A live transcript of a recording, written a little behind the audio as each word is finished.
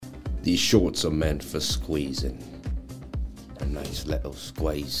These shorts are meant for squeezing. A nice little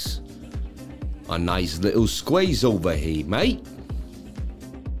squeeze. A nice little squeeze over here, mate.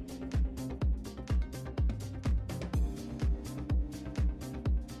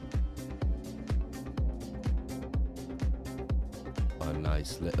 A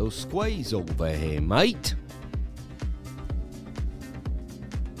nice little squeeze over here, mate.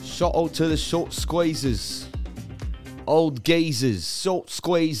 Shout out to the short squeezes. Old gazers, short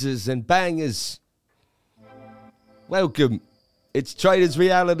squeezers and bangers. Welcome. It's Traders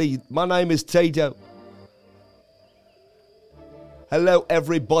Reality. My name is Tato. Hello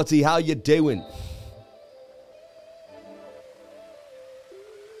everybody, how you doing?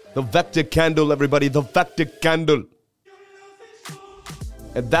 The Vector Candle, everybody, the Vector Candle.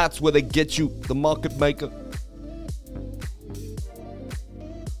 And that's where they get you, the market maker.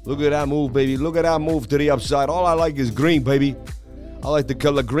 Look at that move, baby. Look at that move to the upside. All I like is green, baby. I like the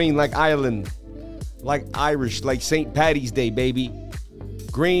color green like Ireland. Like Irish, like St. Paddy's Day, baby.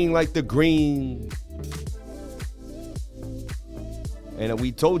 Green like the green. And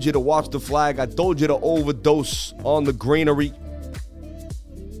we told you to watch the flag. I told you to overdose on the greenery.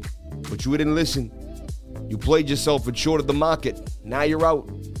 But you didn't listen. You played yourself and shorted the market. Now you're out,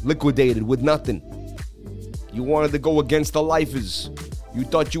 liquidated with nothing. You wanted to go against the lifers. You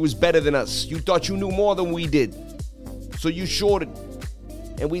thought you was better than us. You thought you knew more than we did. So you shorted,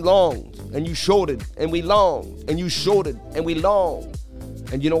 and we longed, and you shorted, and we longed, and you shorted, and we longed.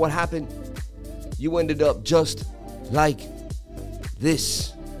 And you know what happened? You ended up just like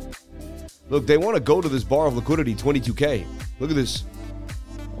this. Look, they want to go to this bar of liquidity, 22K. Look at this.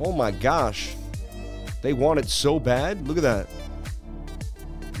 Oh my gosh. They want it so bad. Look at that.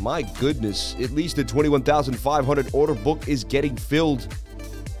 My goodness. At least the 21,500 order book is getting filled.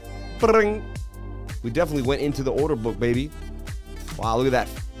 Bring. We definitely went into the order book, baby. Wow, look at that.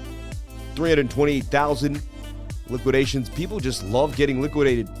 328,000 liquidations. People just love getting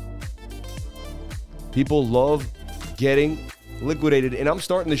liquidated. People love getting liquidated. And I'm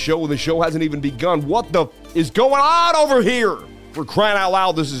starting the show when the show hasn't even begun. What the is going on over here? For crying out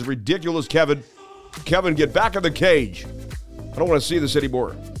loud, this is ridiculous, Kevin. Kevin, get back in the cage. I don't want to see this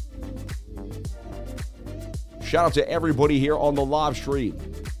anymore. Shout out to everybody here on the live stream.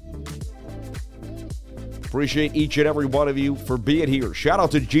 Appreciate each and every one of you for being here. Shout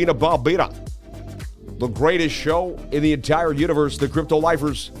out to Gina Barbita, the greatest show in the entire universe, the Crypto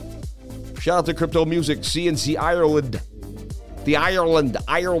Lifers. Shout out to Crypto Music, CNC Ireland. The Ireland.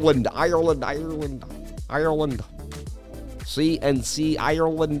 CNC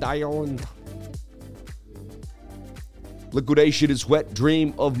Ireland. Liquidation is wet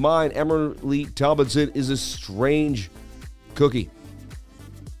dream of mine. Emily Tomlinson is a strange cookie.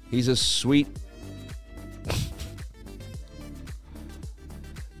 He's a sweet.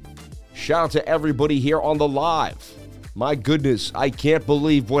 Shout out to everybody here on the live. My goodness, I can't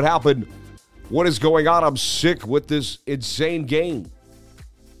believe what happened. What is going on? I'm sick with this insane game.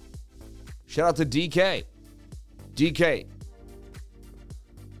 Shout out to DK. DK.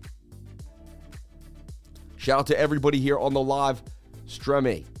 Shout out to everybody here on the live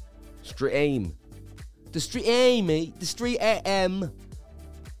stream. The stream. It's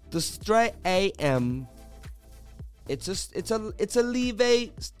a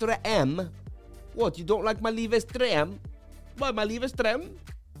live stream. What, you don't like my live stream? What, my live stream?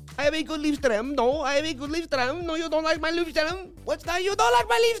 I have a good live stream. No, I have a good live stream. No, you don't like my live stream. What's that? You don't like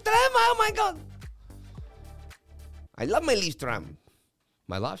my live stream? Oh my God. I love my live stream.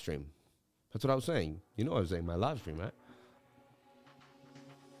 My live stream. That's what I was saying. You know I was saying my live stream, right?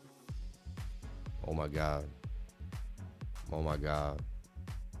 Oh my God. Oh my God.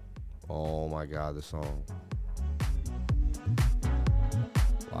 Oh my God, the song.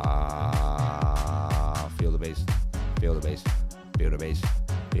 Wow. Feel the bass. Feel the bass. Feel the bass.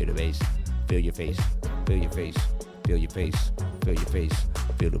 Feel the bass. Feel your face. Feel your face. Feel your face. Feel your face.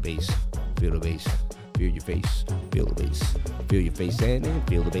 Feel the bass. Feel the bass. Feel your face. Feel the bass. Feel your face and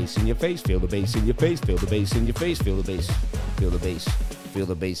feel the bass in your face. Feel the bass in your face. Feel the bass in your face. Feel the bass. Feel the bass. Feel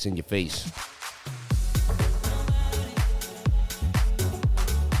the bass in your face.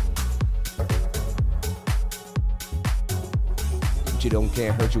 What you don't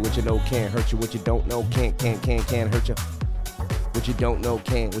can't hurt you. What you know can't hurt you. What you don't know can't hurt you. What you don't know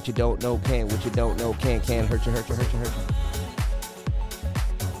can. What you don't know can. What you don't know can't hurt you.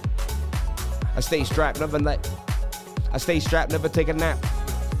 I stay strapped, never let. I stay strapped, never take a nap.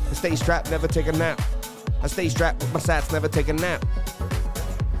 I stay strapped, never take a nap. I stay strapped with my sats, never take a nap.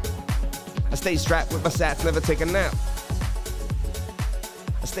 I stay strapped with my sats, never take a nap.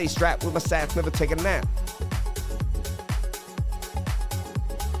 I stay strapped with my sats, never take a nap.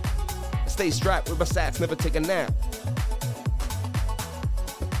 stay strapped with my stats, never take a nap.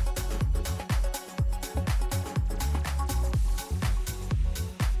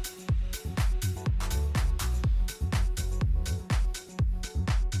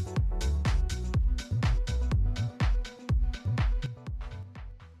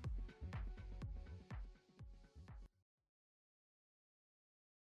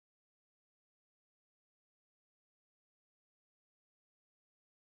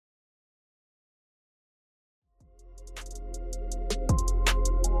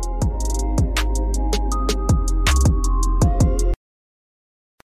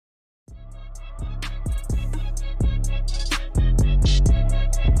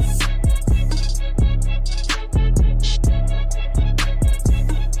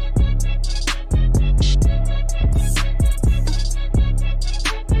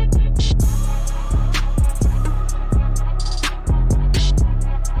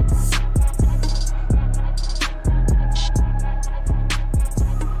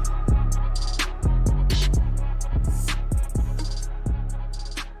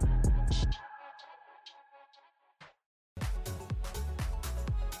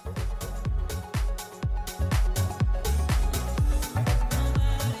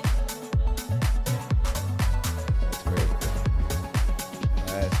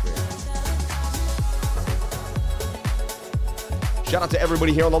 Shout out to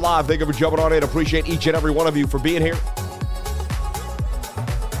everybody here on the live. Thank you for jumping on in. Appreciate each and every one of you for being here.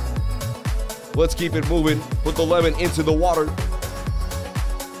 Let's keep it moving. Put the lemon into the water.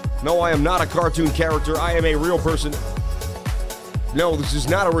 No, I am not a cartoon character. I am a real person. No, this is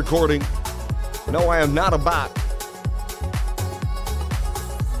not a recording. No, I am not a bot.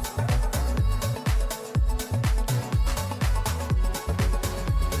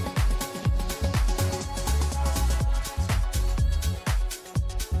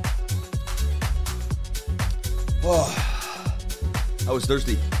 Oh, I was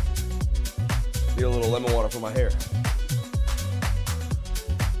thirsty. Need a little lemon water for my hair.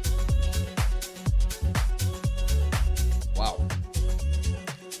 Wow.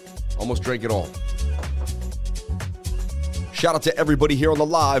 Almost drank it all. Shout out to everybody here on the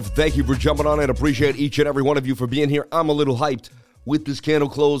live. Thank you for jumping on in. Appreciate each and every one of you for being here. I'm a little hyped with this candle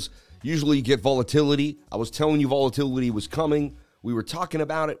close. Usually you get volatility. I was telling you volatility was coming. We were talking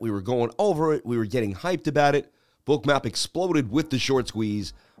about it. We were going over it. We were getting hyped about it. Bookmap exploded with the short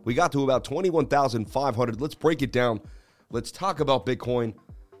squeeze. We got to about 21,500. Let's break it down. Let's talk about Bitcoin.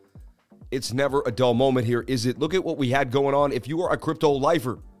 It's never a dull moment here, is it? Look at what we had going on. If you are a crypto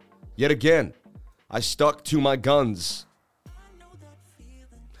lifer, yet again, I stuck to my guns.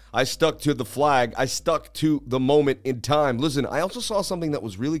 I stuck to the flag. I stuck to the moment in time. Listen, I also saw something that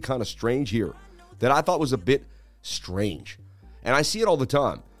was really kind of strange here that I thought was a bit strange. And I see it all the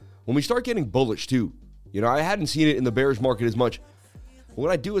time. When we start getting bullish too, I hadn't seen it in the bearish market as much.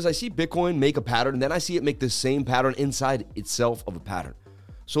 What I do is I see Bitcoin make a pattern, and then I see it make the same pattern inside itself of a pattern.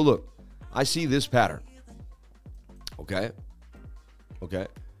 So look, I see this pattern. Okay.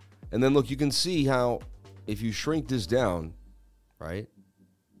 And then look, you can see how if you shrink this down, right?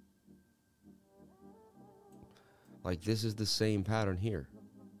 Like this is the same pattern here.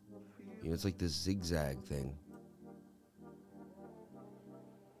 It's like this zigzag thing.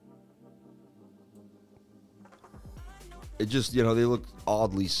 It just, they look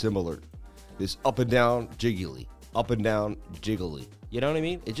oddly similar. This up and down jiggly, up and down jiggly. You know what I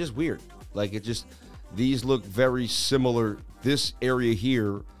mean? It's just weird. Like these look very similar. This area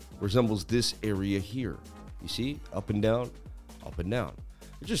here resembles this area here. You see? Up and down, up and down.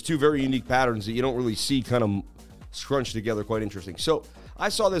 It's just two very unique patterns that you don't really see kind of scrunched together. Quite interesting. So I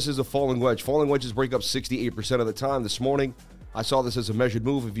saw this as a falling wedge. Falling wedges break up 68% of the time. This morning, I saw this as a measured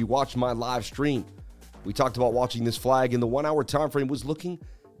move. If you watched my live stream, we talked about watching this flag in the 1 hour time frame was looking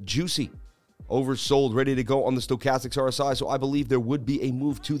juicy. Oversold, ready to go on the stochastics RSI. So I believe there would be a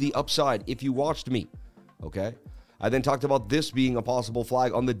move to the upside if you watched me. Okay. I then talked about this being a possible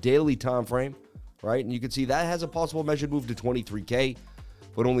flag on the daily time frame, right? And you can see that has a possible measured move to 23K,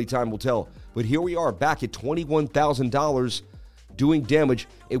 but only time will tell. But here we are back at $21,000 doing damage.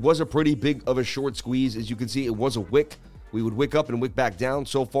 It was a pretty big of a short squeeze. As you can see, it was a wick. We would wick up and wick back down.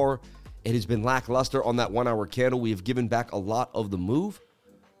 So far, it has been lackluster on that 1 hour candle. We have given back a lot of the move,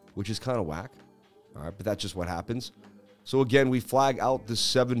 which is kind of whack. All right, but that's just what happens. So again, we flag out the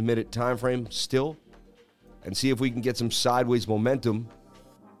 7-minute time frame still and see if we can get some sideways momentum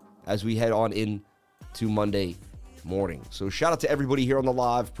as we head on in to Monday morning. So shout out to everybody here on the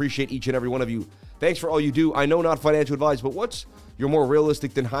live. Appreciate each and every one of you. Thanks for all you do. I know not financial advice, but what's your more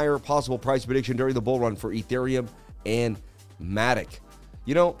realistic than higher possible price prediction during the bull run for Ethereum and Matic?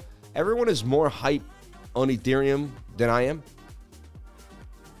 everyone is more hype on Ethereum than I am.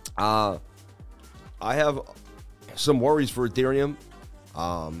 I have some worries for Ethereum.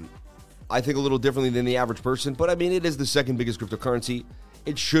 I think a little differently than the average person, but I mean, it is the second biggest cryptocurrency.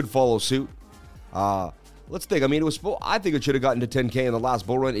 It should follow suit. Let's think. I mean, I think it should have gotten to 10K in the last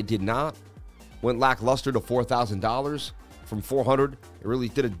bull run. It did not. Went lackluster to $4,000 from $400. It really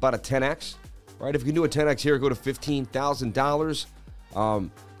did about a 10x, right? If you can do a 10x here, go to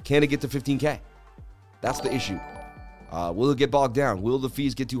 $15,000. Can it get to 15K? That's the issue. Will it get bogged down? Will the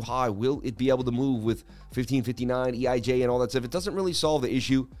fees get too high? Will it be able to move with 1559, EIJ, and all that stuff? It doesn't really solve the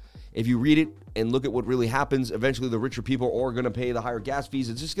issue. If you read it and look at what really happens, eventually the richer people are going to pay the higher gas fees.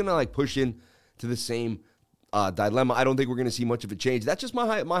 It's just going to like push in to the same dilemma. I don't think we're going to see much of a change. That's just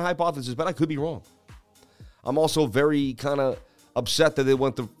my hypothesis, but I could be wrong. I'm also very kind of upset that they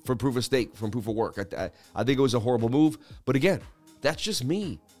went for proof of stake from proof of work. I think it was a horrible move. But again, that's just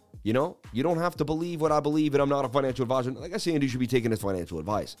me. You know, you don't have to believe what I believe, and I'm not a financial advisor. Like I say, Andy should be taking his financial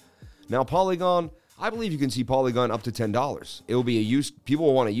advice. Now, Polygon, I believe you can see Polygon up to $10. It will be a use. People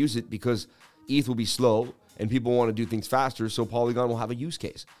will want to use it because ETH will be slow, and people want to do things faster, so Polygon will have a use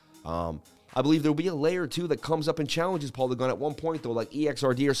case. I believe there will be a layer, too, that comes up and challenges Polygon at one point, though, like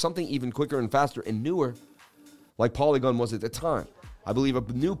EXRD or something even quicker and faster and newer, like Polygon was at the time. I believe a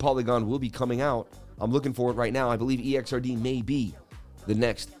new Polygon will be coming out. I'm looking for it right now. I believe EXRD may be the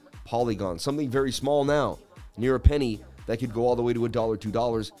next Polygon. Something very small now, near a penny, that could go all the way to $1,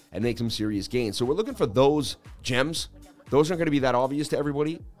 $2, and make some serious gains. So we're looking for those gems. Those aren't going to be that obvious to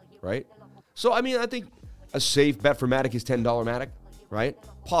everybody, right? So, I mean, I think a safe bet for Matic is $10 Matic, right?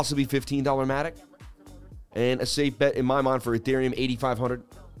 Possibly $15 Matic. And a safe bet in my mind for Ethereum, 8,500,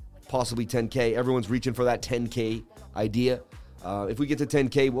 possibly 10K. Everyone's reaching for that 10K idea. If we get to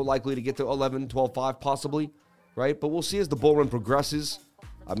 10K, we're likely to get to 11, 12.5 possibly, right? But we'll see as the bull run progresses.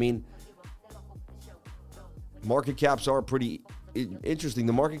 I mean, market caps are pretty interesting.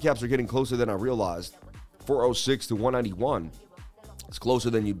 The market caps are getting closer than I realized. 406 to 191. It's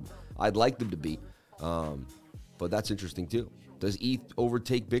closer than I'd like them to be. But that's interesting too. Does ETH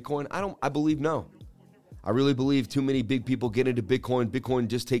overtake Bitcoin? I believe no. I really believe too many big people get into Bitcoin. Bitcoin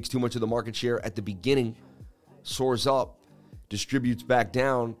just takes too much of the market share at the beginning, soars up, distributes back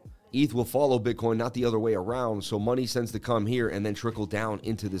down. ETH will follow Bitcoin, not the other way around. So money tends to come here and then trickle down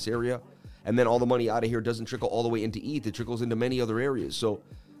into this area. And then all the money out of here doesn't trickle all the way into ETH. It trickles into many other areas. So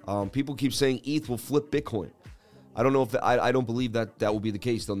people keep saying ETH will flip Bitcoin. I don't know if I don't believe that will be the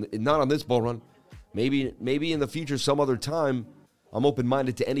case. Not on this bull run. Maybe in the future, some other time. I'm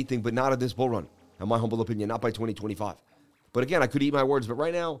open-minded to anything, but not in this bull run. In my humble opinion, not by 2025. But again, I could eat my words. But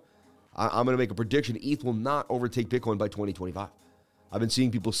right now, I'm going to make a prediction. ETH will not overtake Bitcoin by 2025. I've been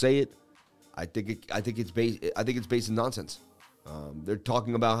seeing people say it. I think it's based in nonsense. They're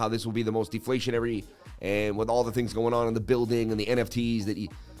talking about how this will be the most deflationary, and with all the things going on in the building and the NFTs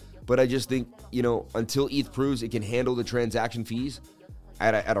but I just think, until ETH proves it can handle the transaction fees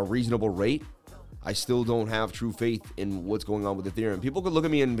at a reasonable rate, I still don't have true faith in what's going on with Ethereum. People could look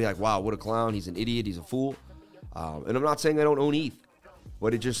at me and be like, wow, what a clown. He's an idiot. He's a fool. And I'm not saying I don't own ETH,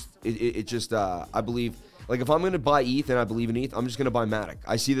 but I believe, like, if I'm going to buy ETH and I believe in ETH, I'm just going to buy Matic.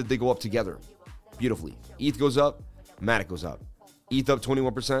 I see that they go up together beautifully. ETH goes up, Matic goes up. ETH up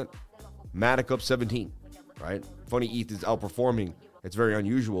 21%, Matic up 17%, right? Funny, ETH is outperforming. It's very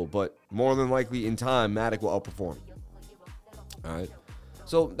unusual, but more than likely in time, Matic will outperform. All right.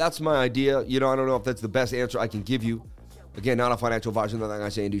 So that's my idea. I don't know if that's the best answer I can give you. Again, not a financial advisor. Nothing I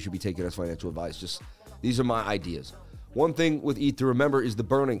say and do should be taken as financial advice. Just these are my ideas. One thing with ETH to remember is the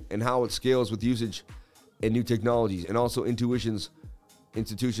burning and how it scales with usage and new technologies, and also institutions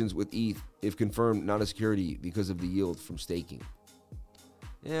with ETH, if confirmed, not a security because of the yield from staking.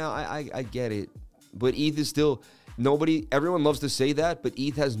 Yeah, I get it. But ETH is still, everyone loves to say that, but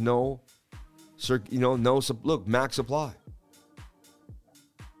ETH has max supply.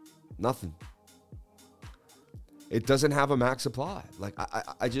 Nothing. It doesn't have a max supply. Like,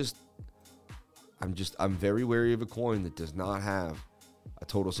 I'm very wary of a coin that does not have a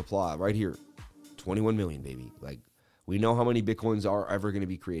total supply. Right here, 21 million, baby. Like, we know how many Bitcoins are ever going to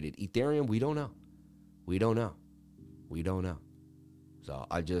be created. Ethereum, we don't know. So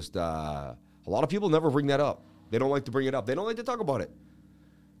I just, a lot of people never bring that up. They don't like to bring it up. They don't like to talk about it.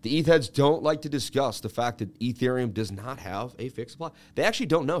 The ETH heads don't like to discuss the fact that Ethereum does not have a fixed supply. They actually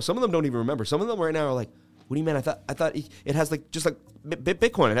don't know. Some of them don't even remember. Some of them right now are like, what do you mean? I thought it has just like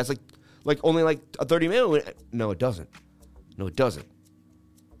Bitcoin. It has like only like a 30 million. No, it doesn't.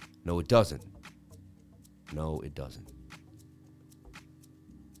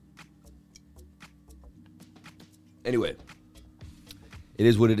 Anyway, It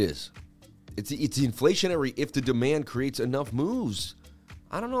is what it is. It's inflationary if the demand creates enough moves.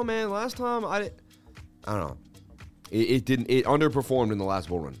 I don't know, man. Last time, I don't know. It didn't. It underperformed in the last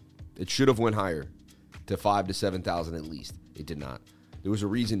bull run. It should have went higher to 5,000 to 7,000 at least. It did not. There was a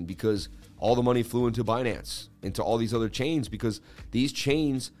reason, because all the money flew into Binance, into all these other chains, because these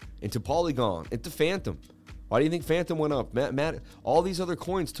chains, into Polygon, into Phantom. Why do you think Phantom went up? Matt, all these other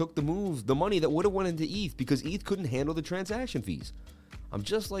coins took the move, the money that would have went into ETH, because ETH couldn't handle the transaction fees. I'm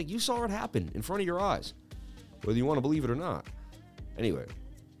just like, you saw it happen in front of your eyes, whether you want to believe it or not. Anyway,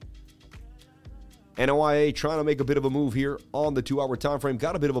 NOIA trying to make a bit of a move here on the 2-hour time frame.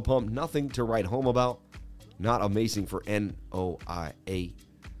 Got a bit of a pump. Nothing to write home about. Not amazing for NOIA.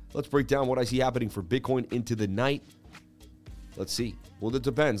 Let's break down what I see happening for Bitcoin into the night. Let's see. Well, it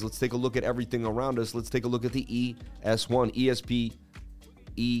depends. Let's take a look at everything around us. Let's take a look at the ES1, ESP,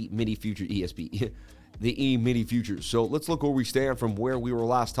 E-mini future, ESP, the E-mini futures. So let's look where we stand from where we were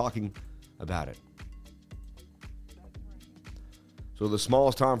last talking about it. So the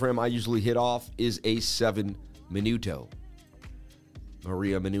smallest time frame I usually hit off is a 7 minuto.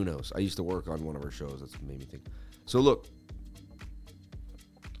 Maria Menounos. I used to work on one of her shows. That's what made me think. So look.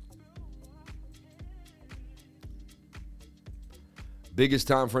 Biggest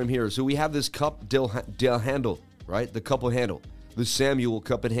time frame here. So we have this cup del handle, right? The couple handle. The Samuel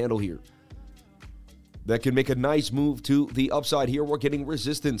cup and handle here. That can make a nice move to the upside here. We're getting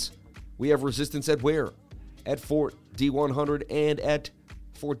resistance. We have resistance at where? At 4,100 and at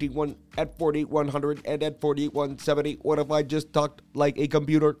 41, at 4,100 and at 4,170. What if I just talked like a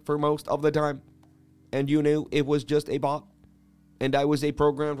computer for most of the time? And you knew it was just a bot? And I was a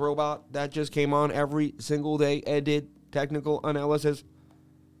programmed robot that just came on every single day and did technical analysis.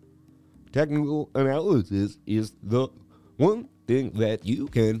 Technical analysis is the one thing that you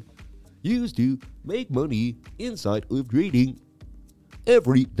can use to make money inside of trading.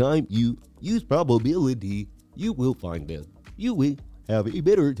 Every time you use probability, you will find that you will have a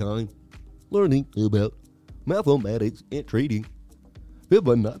better time learning about mathematics and trading.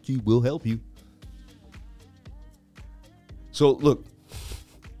 Fibonacci will help you. So look,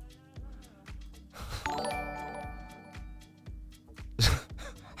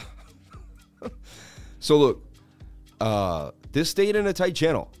 this stayed in a tight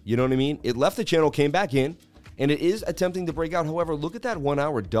channel. You know what I mean? It left the channel, came back in, and it is attempting to break out. However, look at that 1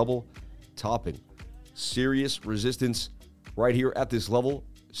 hour double topping. Serious resistance right here at this level.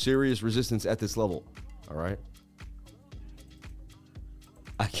 Serious resistance at this level. All right.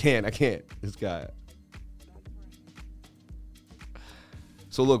 I can't. This guy.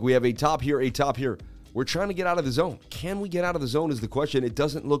 So look, we have a top here, a top here. We're trying to get out of the zone. Can we get out of the zone is the question. It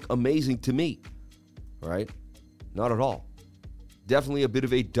doesn't look amazing to me. All right. Not at all. Definitely a bit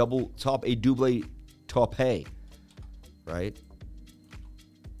of a double top, a double top hay. Right.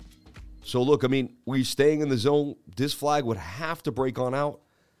 So look, I mean, we're staying in the zone. This flag would have to break on out.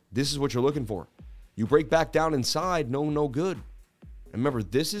 This is what you're looking for. You break back down inside, no good. And remember,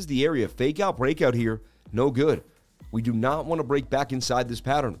 this is the area. Fake out, breakout here, no good. We do not want to break back inside this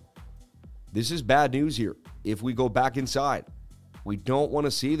pattern. This is bad news here. If we go back inside, we don't want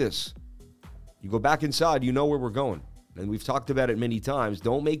to see this. You go back inside, you know where we're going. And we've talked about it many times.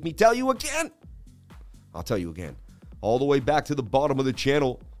 Don't make me tell you again. I'll tell you again. All the way back to the bottom of the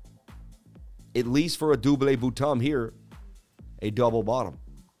channel. At least for a double bottom here, a double bottom.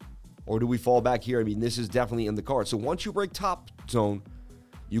 Or do we fall back here? I mean, this is definitely in the card. So once you break top zone,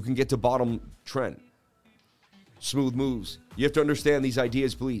 you can get to bottom trend. Smooth moves. You have to understand these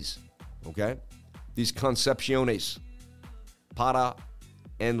ideas, please. Okay? These concepciones. Para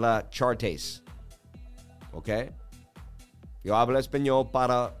en la chartes. Okay? Yo hablo español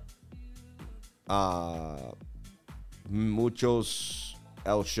para muchos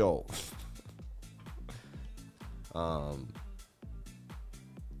el show.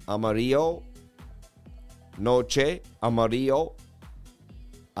 Amarillo, noche, amarillo,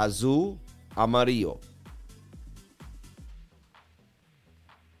 azul, amarillo.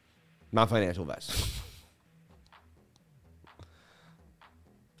 Not financial advice.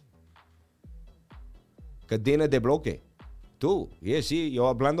 Cadena de bloque. Tú, sí,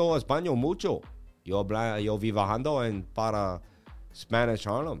 yo hablando español mucho. Yo viajando para Spanish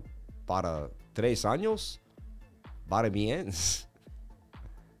Harlem para 3 años. Para bien.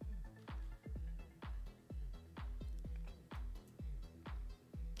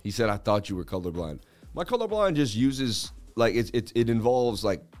 He said, I thought you were colorblind. My colorblind just uses, like, it involves,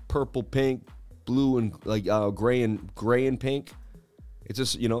 like, purple, pink, blue, and, like, gray and pink. It's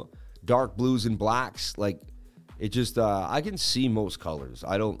just, dark blues and blacks. Like, It just, I can see most colors.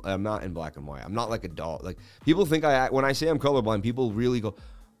 I'm not in black and white. I'm not like a dog. Like, people think when I say I'm colorblind, people really go,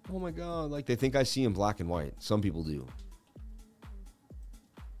 oh my God. Like, they think I see in black and white. Some people do.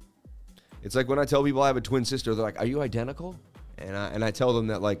 It's like when I tell people I have a twin sister, they're like, are you identical? And I tell them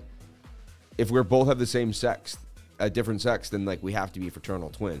that, like, if we're both have the same sex, a different sex, then, like, we have to be fraternal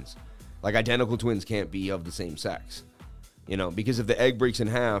twins. Like, identical twins can't be of the same sex. You know, because if the egg breaks in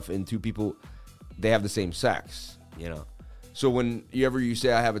half and two people, they have the same sex, you know. So when you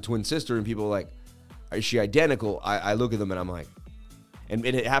say I have a twin sister and people are like, is she identical? I look at them and I'm like, and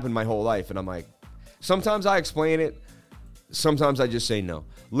it happened my whole life. And I'm like, sometimes I explain it. Sometimes I just say no.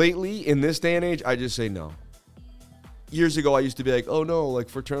 Lately, in this day and age, I just say no. Years ago, I used to be like, oh no, like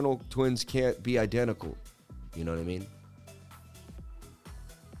fraternal twins can't be identical. You know what I mean?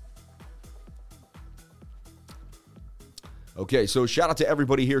 Okay, so shout out to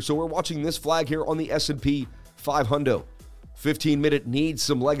everybody here. So we're watching this flag here on the S&P 500. 15-minute needs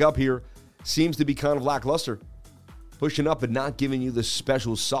some leg up here. Seems to be kind of lackluster. Pushing up and not giving you the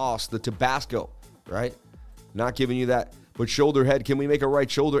special sauce, the Tabasco, right? Not giving you that. But shoulder head, can we make a right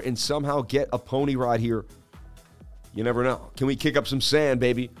shoulder and somehow get a pony ride here? You never know. Can we kick up some sand,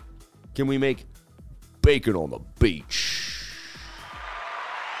 baby? Can we make bacon on the beach?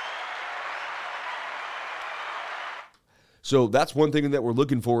 So that's one thing that we're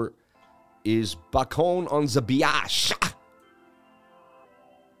looking for is bacon on the beach.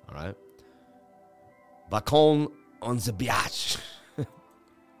 All right. Bacon on the beach.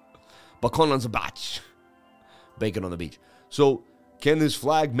 Bacon on the beach. Bacon on the beach. So can this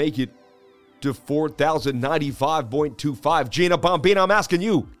flag make it to 4,095.25? Gina Bombina, I'm asking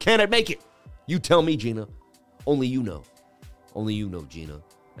you, can it make it? You tell me, Gina. Only you know. Only you know, Gina.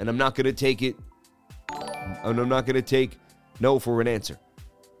 And I'm not going to take it. And I'm not going to take no for an answer.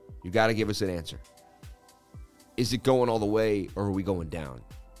 You got to give us an answer. Is it going all the way or are we going down?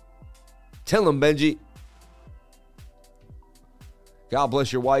 Tell him, Benji. God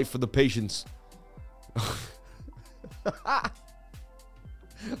bless your wife for the patience.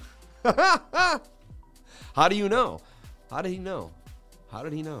 How do you know? How did he know? How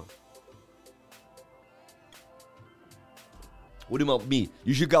did he know? What about me?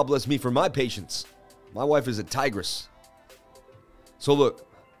 You should God bless me for my patience. My wife is a tigress. So look,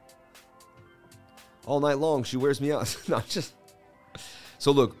 all night long she wears me out. Not just.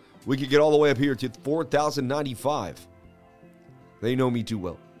 So look, we could get all the way up here to 4,095. They know me too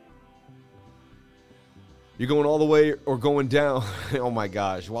well. You're going all the way or going down. Oh my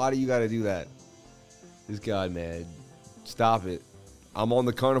gosh, why do you got to do that? This guy, man, stop it. I'm on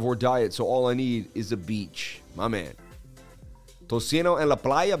the carnivore diet, so all I need is a beach. My man. Tocino en la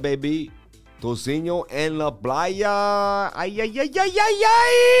playa, baby. Tocino en la playa. Ay, ay, ay, ay, ay,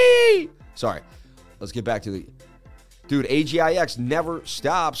 ay. Sorry. Let's get back to the... Dude, AGIX never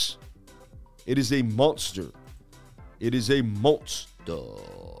stops. It is a monster. It is a monster.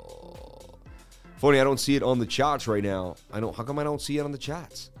 Funny, I don't see it on the charts right now. How come I don't see it on the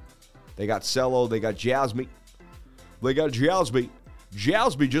charts? They got Cello. They got Jasmine. They got Jasmine.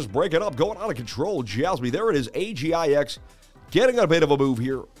 Jasmine just breaking up, going out of control. Jasmine, there it is. AGIX getting a bit of a move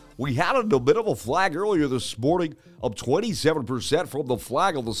here. We had a bit of a flag earlier this morning, up 27% from the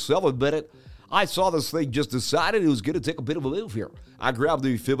flag on the 7-minute. I saw this thing, just decided it was going to take a bit of a move here. I grabbed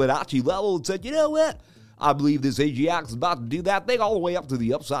the Fibonacci level and said, you know what? I believe this AGIX is about to do that thing all the way up to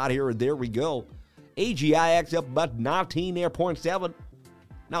the upside here, and there we go. AGIX up about 19.7.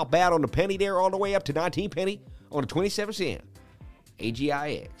 Not bad on the penny there, all the way up to 19 penny on the 27 cent.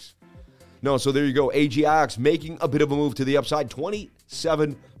 AGIX. No, so there you go. AGIX making a bit of a move to the upside.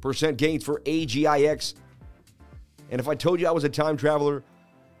 27% gains for AGIX. And if I told you I was a time traveler,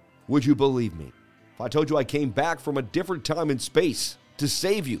 would you believe me? If I told you I came back from a different time and space to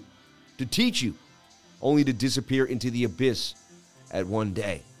save you, to teach you, only to disappear into the abyss at one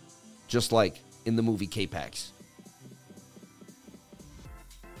day, just like in the movie K-Pax.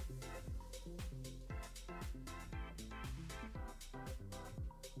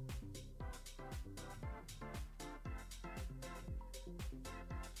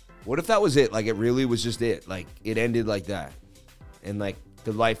 What if that was it? Like, it really was just it. Like, it ended like that. And, like,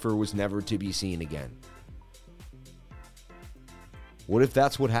 the lifer was never to be seen again. What if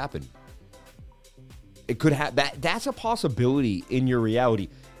that's what happened? It could have that's a possibility in your reality.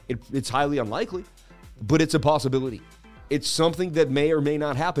 It's highly unlikely, but it's a possibility. It's something that may or may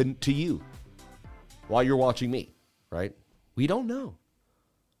not happen to you while you're watching me, right? We don't know.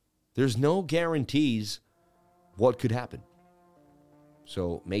 There's no guarantees what could happen.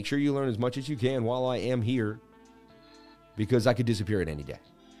 So make sure you learn as much as you can while I am here, because I could disappear at any day.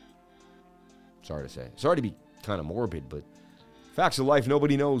 Sorry to say. Sorry to be kind of morbid, but facts of life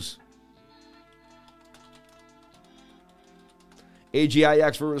nobody knows.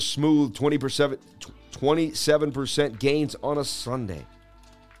 AGIX for a smooth 27% gains on a Sunday.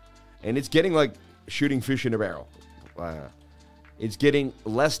 And it's getting like shooting fish in a barrel. It's getting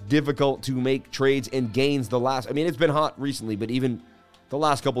less difficult to make trades and gains it's been hot recently, but even the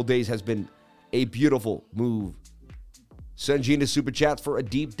last couple days has been a beautiful move. Send Gina Super Chats for a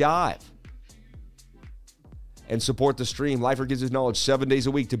deep dive. And support the stream. Lifer gives his knowledge 7 days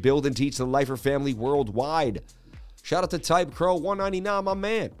a week to build and teach the Lifer family worldwide. Shout out to Type Crow 199, my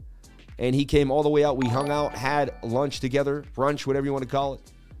man. And he came all the way out. We hung out, had lunch together, brunch, whatever you want to call it.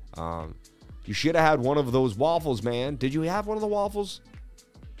 You should have had one of those waffles, man. Did you have one of the waffles?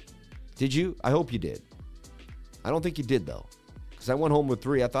 Did you? I hope you did. I don't think you did, though. Because I went home with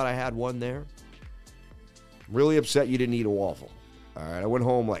 3. I thought I had one there. Really upset you didn't eat a waffle. All right, I went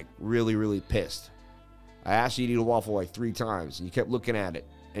home, like, really, really pissed. I asked you to eat a waffle, like, 3 times, and you kept looking at it.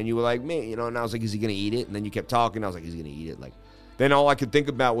 And you were like, me, and I was like, is he going to eat it? And then you kept talking. I was like, is he going to eat it? Like, then all I could think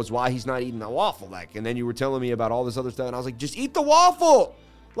about was why he's not eating the waffle. Like, and then you were telling me about all this other stuff. And I was like, just eat the waffle.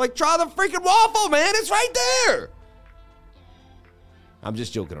 Like, try the freaking waffle, man. It's right there. I'm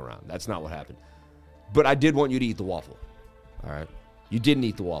just joking around. That's not what happened. But I did want you to eat the waffle. All right? You didn't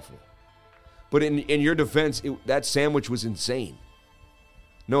eat the waffle. But in your defense, that sandwich was insane.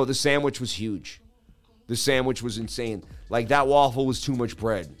 No, the sandwich was huge. The sandwich was insane. Like, that waffle was too much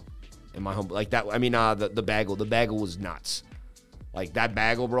bread. In my humble, like that. I mean, the bagel. The bagel was nuts. Like, that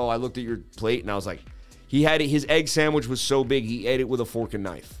bagel, bro. I looked at your plate and I was like, his egg sandwich was so big he ate it with a fork and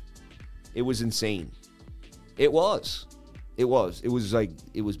knife. It was insane. It was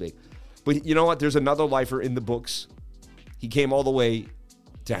big. But you know what? There's another lifer in the books. He came all the way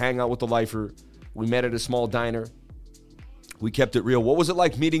to hang out with the lifer. We met at a small diner. We kept it real. What was it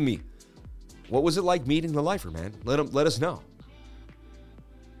like meeting me? What was it like meeting the lifer, man? Let us know.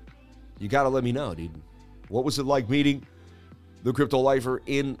 You got to let me know, dude. What was it like meeting the crypto lifer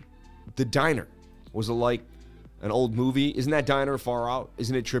in the diner? Was it like an old movie? Isn't that diner far out?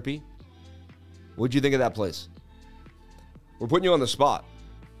 Isn't it trippy? What'd you think of that place? We're putting you on the spot.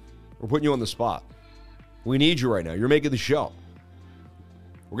 We need you right now. You're making the show.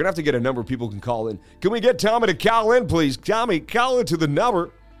 We're going to have to get a number of people who can call in. Can we get Tommy to call in, please? Tommy, call into the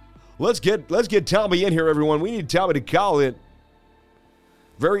number. Let's get Tommy in here, everyone. We need Tommy to call in.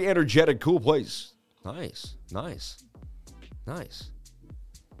 Very energetic, cool place. Nice.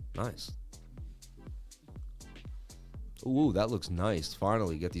 Ooh, that looks nice.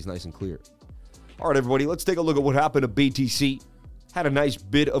 Finally, get these nice and clear. All right, everybody, let's take a look at what happened to BTC. Had a nice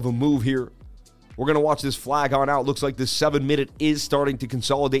bit of a move here. We're going to watch this flag on out. Looks like the 7-minute is starting to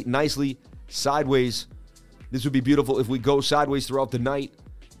consolidate nicely sideways. This would be beautiful if we go sideways throughout the night.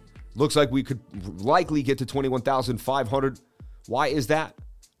 Looks like we could likely get to 21,500. Why is that?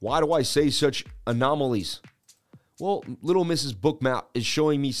 Why do I say such anomalies? Well, Little Mrs. Bookmap is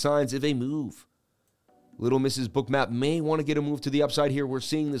showing me signs of a move. Little Mrs. Bookmap may want to get a move to the upside here. We're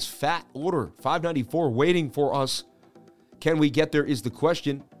seeing this fat order, 594, waiting for us. Can we get there is the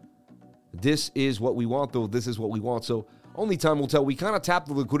question. This is what we want, though. This is what we want. So only time will tell. We kind of tapped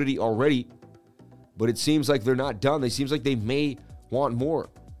the liquidity already, but it seems like they're not done. It seems like they may want more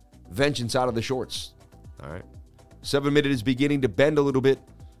vengeance out of the shorts. All right. 7-minute is beginning to bend a little bit.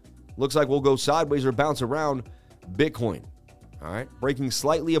 Looks like we'll go sideways or bounce around Bitcoin. All right. Breaking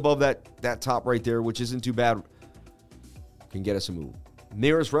slightly above that top right there, which isn't too bad. Can get us a move.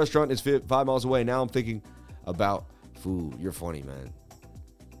 Nearest restaurant is 5 miles away. Now I'm thinking about food. You're funny, man.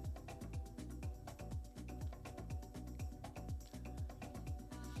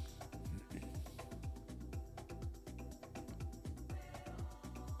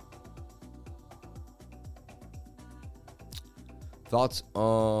 Thoughts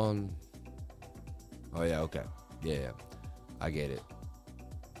on... Oh, yeah, okay. Yeah. I get it.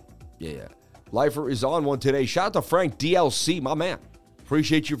 Yeah. Lifer is on one today. Shout out to Frank DLC, my man.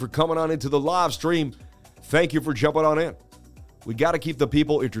 Appreciate you for coming on into the live stream. Thank you for jumping on in. We got to keep the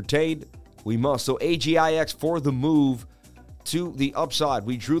people entertained. We must. So AGIX for the move to the upside.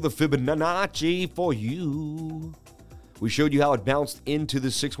 We drew the Fibonacci for you. We showed you how it bounced into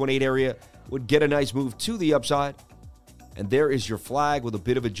the 618 area. Would get a nice move to the upside. And there is your flag with a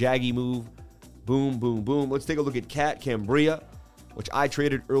bit of a jaggy move. Boom, boom, boom. Let's take a look at Cat Cambria, which I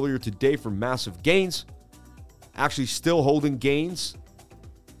traded earlier today for massive gains. Actually still holding gains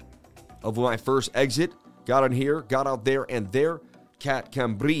of my first exit. Got in here, got out there, and there. Cat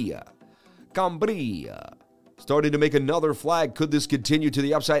Cambria. Starting to make another flag. Could this continue to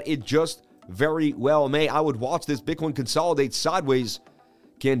the upside? It just very well may. I would watch this Bitcoin consolidate sideways.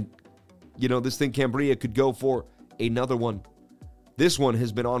 Can this thing Cambria could go for another one. This one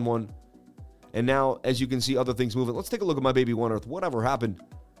has been on one. And now, as you can see, other things moving. Let's take a look at my baby One Earth. Whatever happened?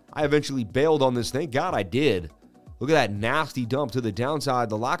 I eventually bailed on this. Thank God I did. Look at that nasty dump to the downside,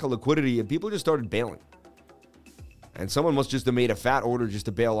 the lack of liquidity, and people just started bailing. And someone must just have made a fat order just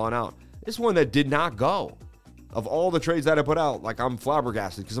to bail on out. This one that did not go. Of all the trades that I put out, like, I'm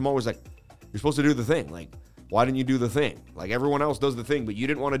flabbergasted because I'm always like, you're supposed to do the thing. Like, why didn't you do the thing? Like, everyone else does the thing, but you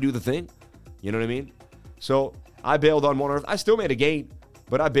didn't want to do the thing? You know what I mean? So, I bailed on One Earth. I still made a gain,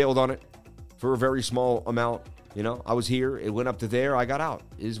 but I bailed on it for a very small amount. I was here. It went up to there. I got out.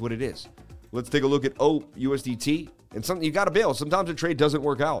 It is what it is. Let's take a look at USDT. And something you got to bail. Sometimes a trade doesn't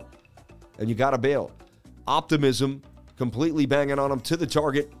work out, and you got to bail. Optimism, completely banging on them to the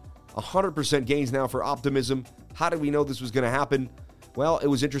target. 100% gains now for Optimism. How did we know this was going to happen? Well, it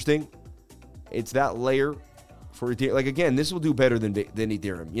was interesting. It's that layer for Ethereum. Like, again, this will do better than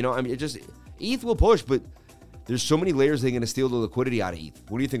Ethereum. ETH will push, but there's so many layers they're going to steal the liquidity out of ETH.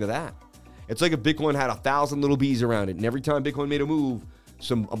 What do you think of that? It's like if Bitcoin had 1,000 little bees around it, and every time Bitcoin made a move,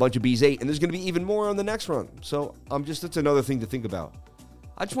 a bunch of bees ate, and there's going to be even more on the next run. So that's another thing to think about.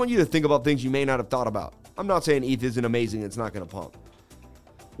 I just want you to think about things you may not have thought about. I'm not saying ETH isn't amazing. It's not going to pump.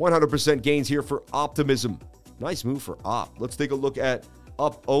 100% gains here for Optimism. Nice move for Op. Let's take a look at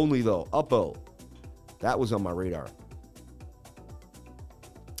Up only, though. Uppo. That was on my radar.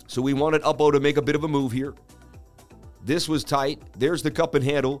 So we wanted Uppo to make a bit of a move here. This was tight. There's the cup and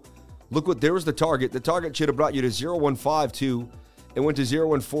handle. There was the target. The target should have brought you to 0.152. It went to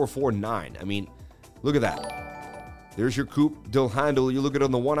 0.1449. I mean, look at that. There's your coupe del handle. You look at it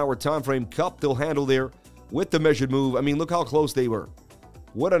on the 1 hour time frame. Cup del handle there with the measured move. I mean, look how close they were.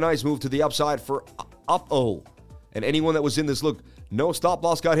 What a nice move to the upside for Uppo. And anyone that was in this, look, no stop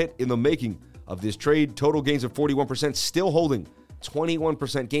loss got hit in the making of this trade. Total gains of 41%, still holding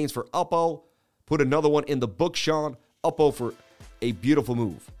 21% gains for Uppo. Put another one in the book, Sean. Uppo for a beautiful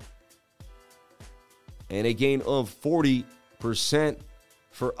move. And a gain of 40%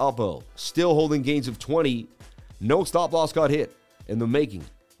 for Uppo. Still holding gains of 20. No stop loss got hit in the making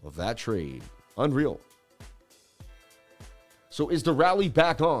of that trade. Unreal. So is the rally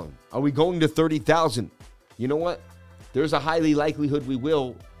back on? Are we going to 30,000? You know what? There's a highly likelihood we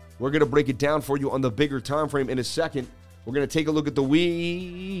will. We're going to break it down for you on the bigger time frame in a second. We're going to take a look at the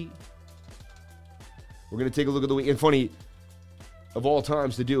week. We're going to take a look at the week. And funny, of all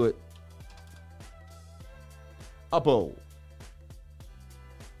times to do it, Uppo,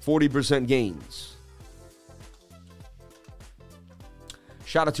 40% gains.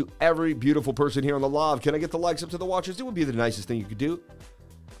 Shout out to every beautiful person here on the live. Can I get the likes up to the watchers? It would be the nicest thing you could do.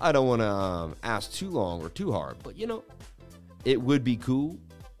 I don't want to ask too long or too hard, but it would be cool.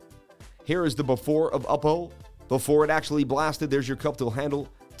 Here is the before of Uppo. Before it actually blasted, there's your cup till handle.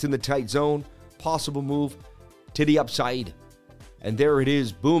 It's in the tight zone. Possible move to the upside. And there it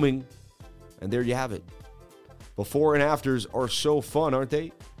is, booming. And there you have it. Before and afters are so fun, aren't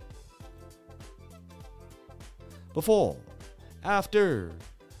they? Before, after,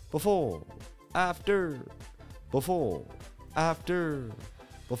 before, after, before, after,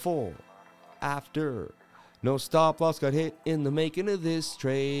 before, after. No stop loss got hit in the making of this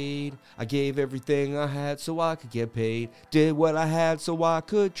trade. I gave everything I had so I could get paid. Did what I had so I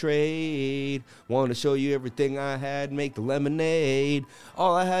could trade. Want to show you everything I had, make the lemonade.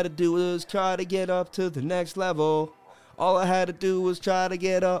 All I had to do was try to get up to the next level. All I had to do was try to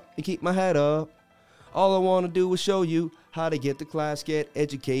get up and keep my head up. All I want to do is show you how to get to class, get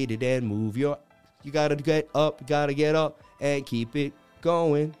educated, and move your... You got to get up and keep it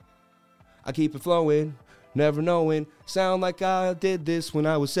going. I keep it flowing. Never knowing, sound like I did this when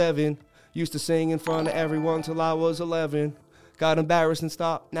I was 7. Used to sing in front of everyone till I was 11. Got embarrassed and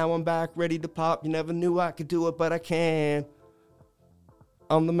stopped, now I'm back, ready to pop. You never knew I could do it, but I can.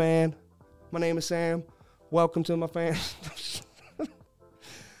 I'm the man, my name is Sam. Welcome to my fans.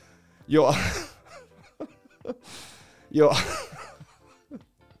 Yo.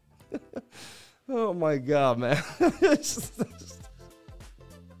 Oh my God, man.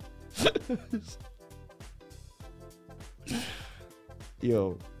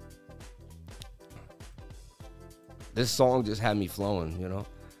 Yo, this song just had me flowing,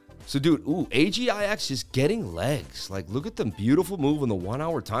 So, dude, AGIX just getting legs. Like, look at the beautiful move in the 1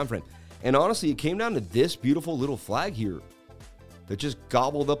 hour time frame. And honestly, it came down to this beautiful little flag here that just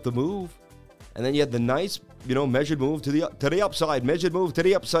gobbled up the move. And then you had the nice, measured move to the upside. Measured move to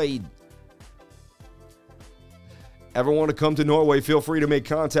the upside. Ever want to come to Norway? Feel free to make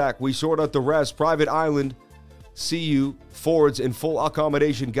contact. We sort out the rest. Private island. See you. Forwards in full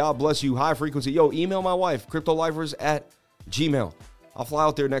accommodation. God bless you. High frequency. Yo, email my wife, cryptolifers@gmail.com. I'll fly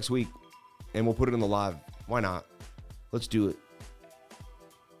out there next week. and we'll put it in the live. Why not? Let's do it.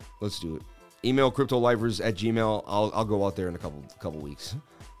 Email cryptolifers@gmail. I'll go out there in a couple weeks.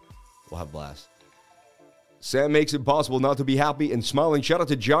 We'll have a blast. Sam makes it possible not to be happy and smiling. Shout out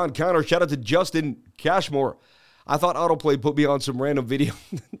to John Connor. Shout out to Justin Cashmore. I thought autoplay put me on some random video.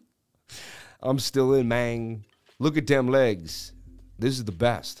 I'm still in, man. Look at them legs. This is the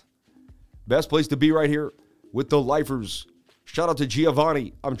best. Best place to be right here with the lifers. Shout out to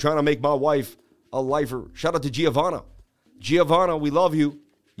Giovanni. I'm trying to make my wife a lifer. Shout out to Giovanna. Giovanna, we love you.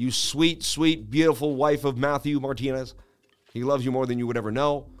 You sweet, sweet, beautiful wife of Matthew Martinez. He loves you more than you would ever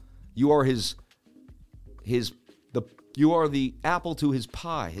know. You are you are the apple to his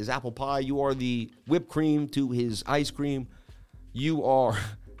pie, his apple pie. You are the whipped cream to his ice cream. You are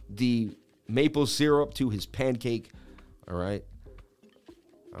the maple syrup to his pancake. All right.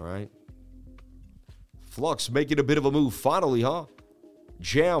 Flux making a bit of a move finally, huh?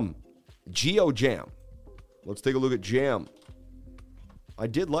 Jam. Geo Jam. Let's take a look at Jam. I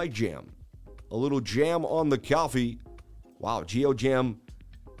did like Jam. A little jam on the coffee. Wow, Geo Jam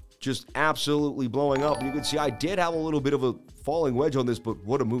just absolutely blowing up. You can see I did have a little bit of a falling wedge on this, but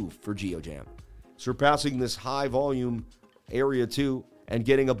what a move for Geo Jam. Surpassing this high volume area too and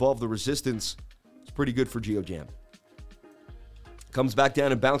getting above the resistance. It's pretty good for Geo Jam. Comes back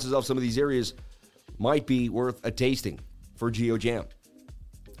down and bounces off some of these areas. Might be worth a tasting for Geo Jam.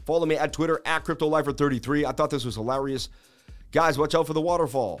 Follow me at Twitter at CryptoLifer33. I thought this was hilarious. Guys, watch out for the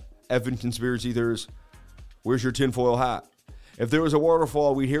waterfall. Evan Conspiracy Theories. Where's your tinfoil hat? If there was a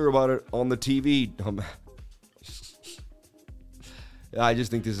waterfall, we'd hear about it on the TV. I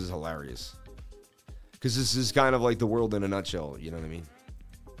just think this is hilarious. Because this is kind of like the world in a nutshell. You know what I mean?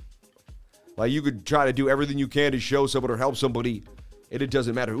 Like, you could try to do everything you can to show someone or help somebody, and it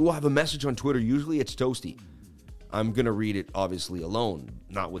doesn't matter. Ooh, I have a message on Twitter. Usually it's toasty. I'm going to read it, obviously, alone,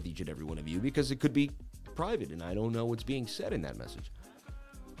 not with each and every one of you, because it could be private, and I don't know what's being said in that message.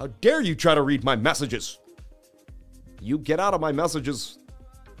 How dare you try to read my messages? You get out of my messages.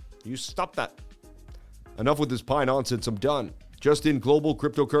 You stop that. Enough with this pie nonsense. I'm done. Just in, global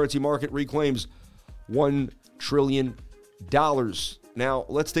cryptocurrency market reclaims $1 trillion. Now,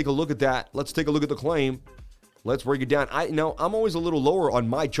 let's take a look at that. Let's take a look at the claim. Let's break it down. I'm always a little lower on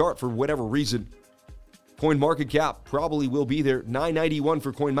my chart for whatever reason. CoinMarketCap probably will be there. 991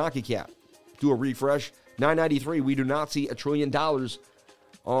 for CoinMarketCap. Do a refresh. 993. We do not see $1 trillion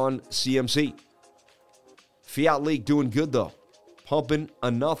on CMC. Fiat Leak doing good though. Pumping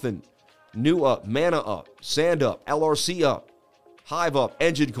a nothing. New up, Mana up, Sand up, LRC up, Hive up,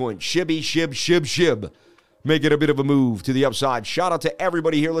 Engine Coin, Shib. Making a bit of a move to the upside. Shout out to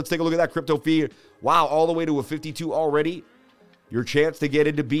everybody here. Let's take a look at that crypto feed. Wow, all the way to a 52 already. Your chance to get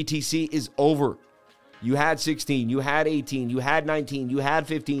into BTC is over. You had 16, you had 18, you had 19, you had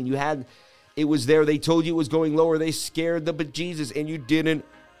 15, it was there. They told you it was going lower. They scared the bejesus, and you didn't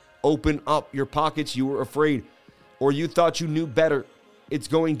open up your pockets. You were afraid, or you thought you knew better. It's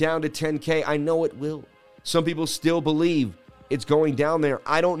going down to 10K. I know it will. Some people still believe it's going down there.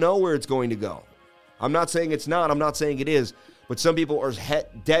 I don't know where it's going to go. I'm not saying it's not. I'm not saying it is. But some people are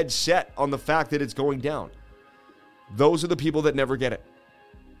dead set on the fact that it's going down. Those are the people that never get it.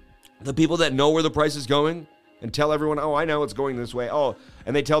 The people that know where the price is going and tell everyone, oh, I know it's going this way. Oh,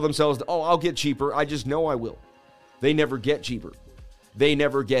 and they tell themselves, oh, I'll get cheaper. I just know I will. They never get cheaper. They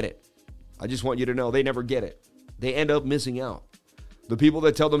never get it. I just want you to know they never get it. They end up missing out. The people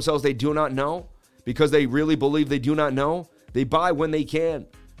that tell themselves they do not know because they really believe they do not know, they buy when they can.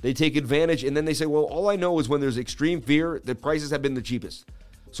 They take advantage, and then they say, well, all I know is when there's extreme fear, the prices have been the cheapest.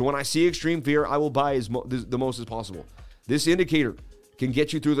 So when I see extreme fear, I will buy the most as possible. This indicator can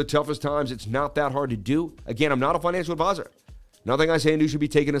get you through the toughest times. It's not that hard to do. Again, I'm not a financial advisor. Nothing I say and do should be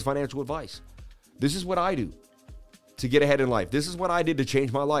taken as financial advice. This is what I do to get ahead in life. This is what I did to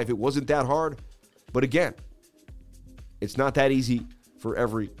change my life. It wasn't that hard. But again, it's not that easy for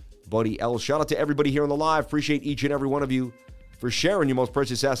everybody else. Shout out to everybody here on the live. Appreciate each and every one of you for sharing your most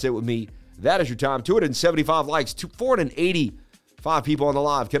precious asset with me. That is your time. 275 likes, 485 people on the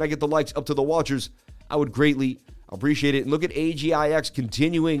live. Can I get the likes up to the watchers? I would greatly appreciate it. And look at AGIX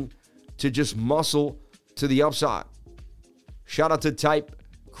continuing to just muscle to the upside. Shout out to Type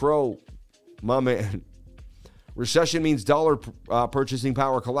Crow, my man. Recession means dollar purchasing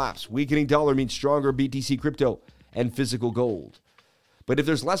power collapse. Weakening dollar means stronger BTC crypto and physical gold. But if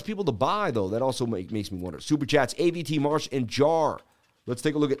there's less people to buy, though, that also makes me wonder. Super Chats, AVT, Marsh, and Jar. Let's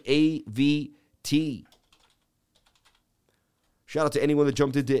take a look at AVT. Shout out to anyone that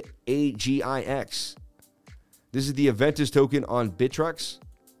jumped into AGIX. This is the Aventus token on Bittrex.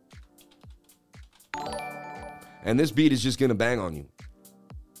 And this beat is just going to bang on you.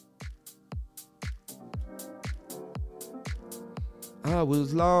 I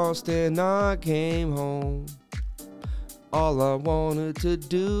was lost and I came home. All I wanted to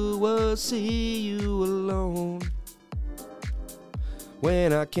do was see you alone.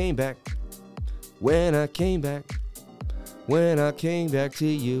 When I came back, when I came back, when I came back to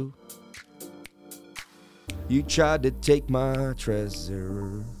you, you tried to take my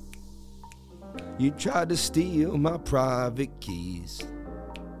treasure. You tried to steal my private keys.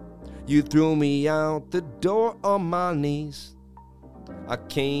 You threw me out the door on my knees. I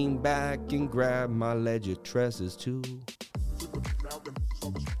came back and grabbed my ledger treasures too.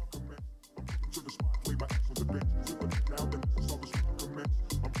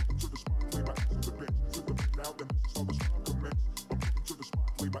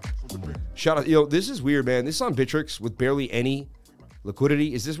 Shout out, this is weird, man. This is on Bittrex with barely any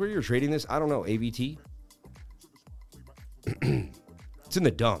liquidity. Is this where you're trading this? I don't know. AVT? It's in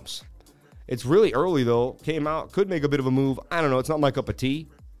the dumps. It's really early, though. Came out. Could make a bit of a move. I don't know. It's not my cup of tea.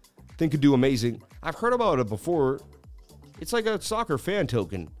 Think could do amazing. I've heard about it before. It's like a soccer fan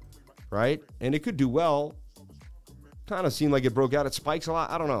token, right? And it could do well. Kind of seemed like it broke out. It spikes a lot.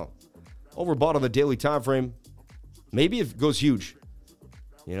 I don't know. Overbought on the daily time frame. Maybe it goes huge.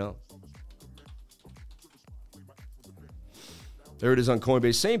 There it is on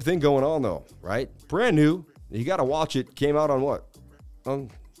Coinbase. Same thing going on, though, right? Brand new. You got to watch it. Came out on what? On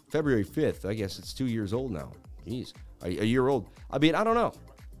February 5th. I guess it's 2 years old now. Jeez. A year old. I mean, I don't know.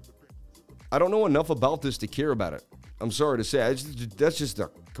 I don't know enough about this to care about it. I'm sorry to say. That's just the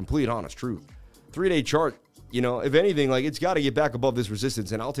complete honest truth. 3-day chart, if anything, like it's got to get back above this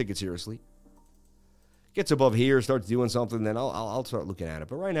resistance, and I'll take it seriously. Gets above here, starts doing something, then I'll start looking at it.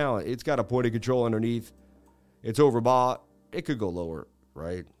 But right now, it's got a point of control underneath. It's overbought. It could go lower,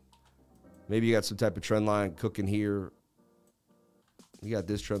 right? Maybe you got some type of trend line cooking here. You got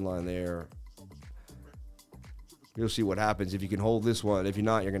this trend line there. You'll see what happens if you can hold this one. If you're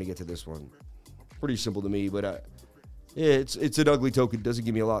not, you're going to get to this one. Pretty simple to me, but it's an ugly token. Doesn't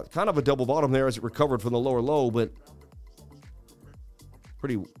give me a lot. Kind of a double bottom there as it recovered from the lower low, but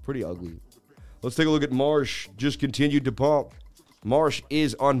pretty ugly. Let's take a look at Marsh. Just continued to pump. Marsh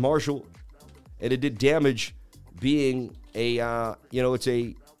is on Marshall, and it did damage being it's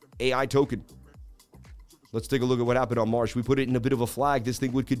a AI token. Let's take a look at what happened on Marsh. We put it in a bit of a flag. This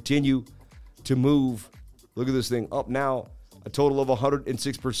thing would continue to move. Look at this thing up now. A total of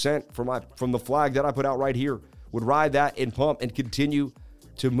 106% from the flag that I put out right here. Would ride that and pump and continue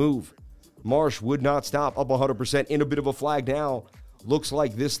to move. Marsh would not stop, up 100% in a bit of a flag now. Looks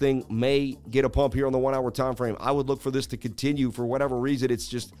like this thing may get a pump here on the 1 hour time frame. I would look for this to continue for whatever reason. It's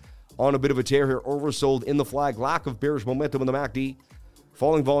just on a bit of a tear here, oversold in the flag, lack of bearish momentum in the MACD,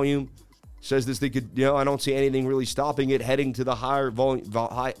 falling volume, says this thing could, I don't see anything really stopping it, heading to the higher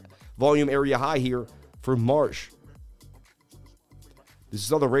volume area high here for Marsh. This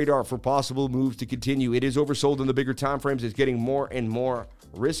is on the radar for possible moves to continue. It is oversold in the bigger time frames. It's getting more and more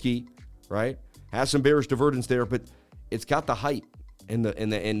risky, right? Has some bearish divergence there, but it's got the height, and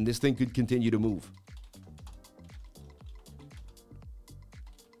this thing could continue to move.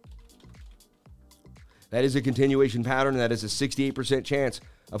 That is a continuation pattern. That is a 68% chance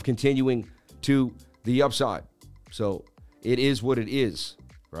of continuing to the upside. So it is what it is,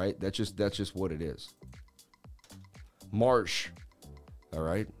 right? That's just what it is. Marsh, all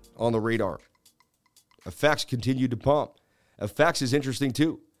right, on the radar. FX continued to pump. FX is interesting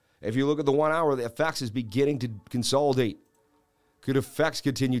too. If you look at the 1 hour, the FX is beginning to consolidate. Could FX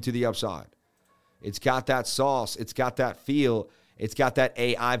continue to the upside? It's got that sauce. It's got that feel. It's got that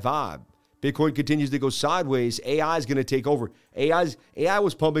AI vibe. Bitcoin continues to go sideways. AI is going to take over. AI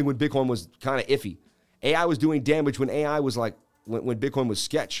was pumping when Bitcoin was kind of iffy. AI was doing damage when AI was when Bitcoin was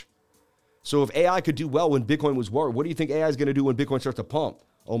sketch. So if AI could do well when Bitcoin was worried, what do you think AI is going to do when Bitcoin starts to pump?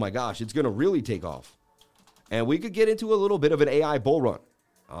 Oh my gosh, it's going to really take off. And we could get into a little bit of an AI bull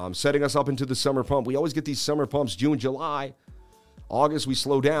run, setting us up into the summer pump. We always get these summer pumps, June, July. August, we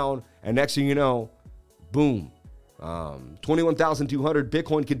slow down. And next thing you know, boom. 21,200,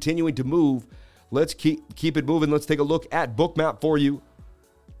 Bitcoin continuing to move. Let's keep it moving. Let's take a look at Bookmap for you.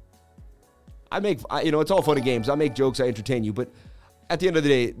 It's all fun and games. I make jokes, I entertain you, but at the end of the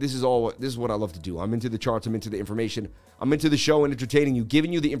day, this is what I love to do. I'm into the charts, I'm into the information, I'm into the show and entertaining you,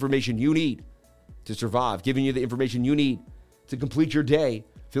 giving you the information you need to survive, giving you the information you need to complete your day,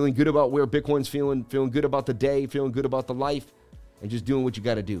 feeling good about where Bitcoin's feeling good about the day, feeling good about the life, and just doing what you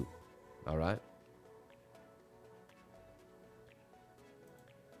got to do. All right?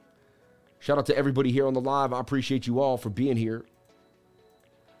 Shout out to everybody here on the live. I appreciate you all for being here.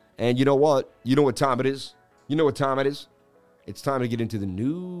 And you know what? You know what time it is? It's time to get into the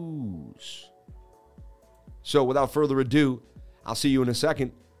news. So without further ado, I'll see you in a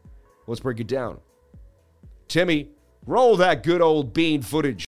second. Let's break it down. Timmy, roll that good old bean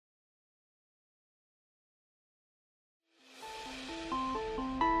footage.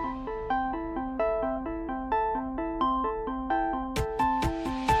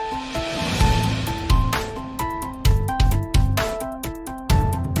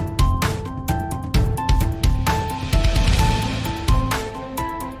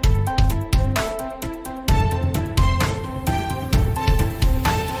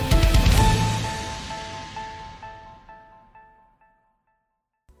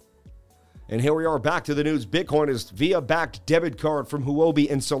 And here we are back to the news. Bitcoin is via-backed debit card from Huobi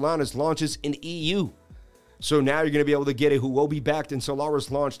and Solana's launches in EU. So now you're going to be able to get a Huobi-backed and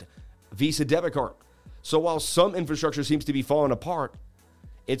Solaris launched Visa debit card. So while some infrastructure seems to be falling apart,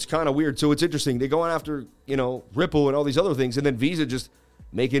 it's kind of weird. So it's interesting. They're going after, Ripple and all these other things, and then Visa just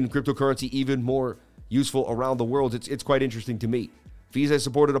making cryptocurrency even more useful around the world. It's quite interesting to me. Visa has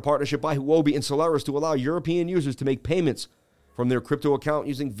supported a partnership by Huobi and Solaris to allow European users to make payments from their crypto account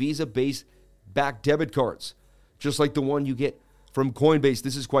using Visa-based backed debit cards, just like the one you get from Coinbase.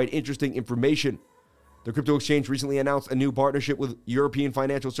 This is quite interesting information. The crypto exchange recently announced a new partnership with European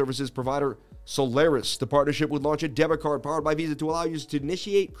financial services provider Solaris. The partnership would launch a debit card powered by Visa to allow users to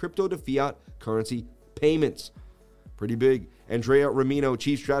initiate crypto to fiat currency payments. Pretty big. Andrea Ramino,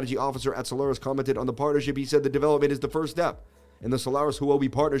 Chief Strategy Officer at Solaris, commented on the partnership. He said the development is the first step in the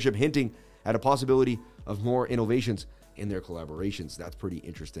Solaris-Huobi partnership, hinting at a possibility of more innovations in their collaborations. That's pretty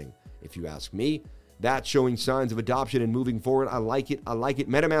interesting, if you ask me. That's showing signs of adoption and moving forward. I like it.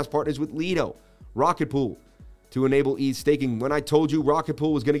 MetaMask partners with Lido, Rocket Pool, to enable ETH staking. When I told you Rocket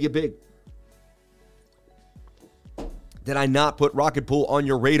Pool was going to get big, did I not put Rocket Pool on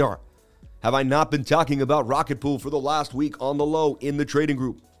your radar? Have I not been talking about Rocket Pool for the last week on the low in the trading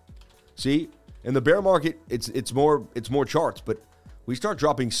group? See, in the bear market, it's more charts, but we start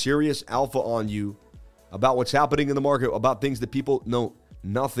dropping serious alpha on you about what's happening in the market, about things that people know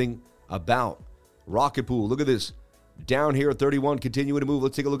nothing about. Rocket Pool, look at this. Down here at 31, continuing to move.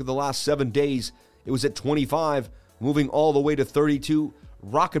 Let's take a look at the last 7 days. It was at 25, moving all the way to 32.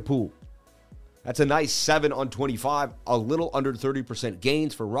 Rocket Pool. That's a nice 7 on 25, a little under 30%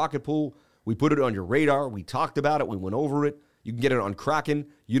 gains for Rocket Pool. We put it on your radar. We talked about it. We went over it. You can get it on Kraken,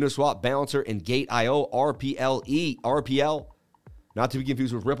 Uniswap, Balancer, and Gate.io, RPL. Not to be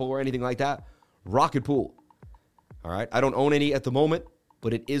confused with Ripple or anything like that. Rocket Pool. All right. I don't own any at the moment,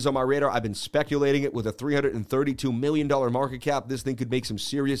 but it is on my radar. I've been speculating it with a $332 million market cap. This thing could make some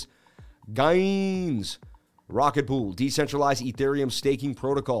serious gains. Rocket Pool, decentralized Ethereum staking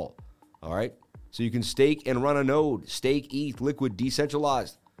protocol. All right. So you can stake and run a node. Stake ETH, liquid,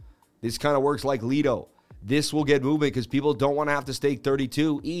 decentralized. This kind of works like Lido. This will get moving because people don't want to have to stake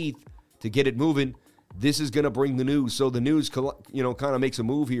 32 ETH to get it moving. This is going to bring the news. So the news, kind of makes a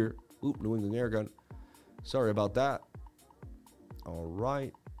move here. Oop, New England Air Gun. Sorry about that. All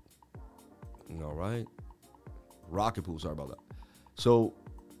right. Rocket Pool, sorry about that. So,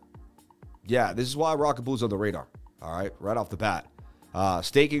 yeah, this is why Rocket Pool's on the radar. All right, right off the bat.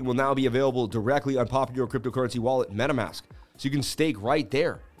 Staking will now be available directly on popular cryptocurrency wallet MetaMask. So you can stake right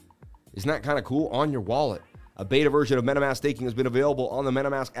there. Isn't that kind of cool? On your wallet. A beta version of MetaMask staking has been available on the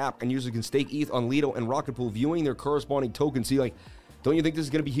MetaMask app, and users can stake ETH on Lido and Rocket Pool, viewing their corresponding tokens. See, don't you think this is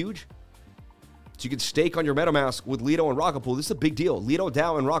going to be huge? So you can stake on your MetaMask with Lido and Rocket Pool. This is a big deal. Lido,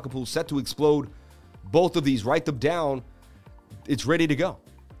 DAO, and Rocket Pool set to explode. Both of these, write them down. It's ready to go.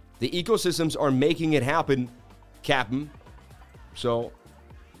 The ecosystems are making it happen, Captain. So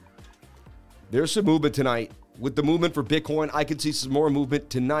there's some movement tonight. With the movement for Bitcoin, I could see some more movement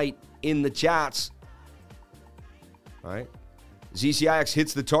tonight in the chats. All right. ZCIX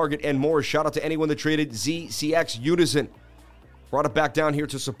hits the target and more. Shout out to anyone that traded ZCX Unison. Brought it back down here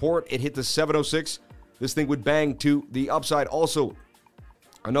to support. It hit the 706. This thing would bang to the upside. Also,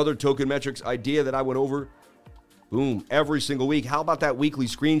 another token metrics idea that I went over. Boom, every single week. How about that weekly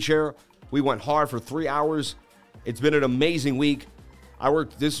screen share? We went hard for 3 hours. It's been an amazing week.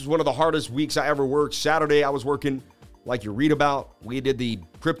 This is one of the hardest weeks I ever worked. Saturday, I was working like you read about. We did the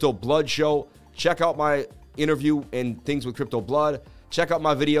Crypto Blood show. Check out my interview and things with Crypto Blood. Check out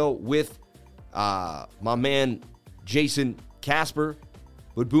my video with my man, Jason Casper.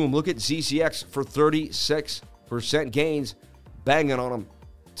 But boom, look at ZCX for 36% gains, banging on them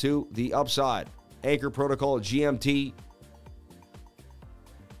to the upside. Anchor Protocol, GMT.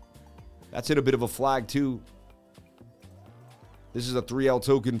 That's hit a bit of a flag too. This is a 3L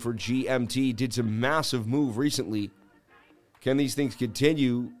token for GMT. Did some massive move recently. Can these things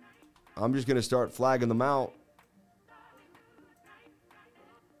continue? I'm just going to start flagging them out.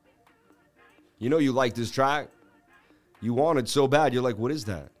 You know you like this track. You want it so bad, you're like, what is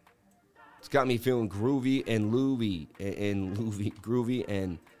that? It's got me feeling groovy and groovy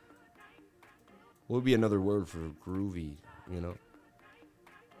and what would be another word for groovy,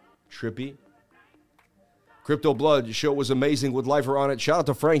 Trippy. Crypto Blood, your show was amazing with Lifer on it. Shout out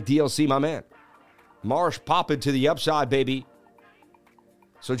to Frank DLC, my man. Marsh popping to the upside, baby.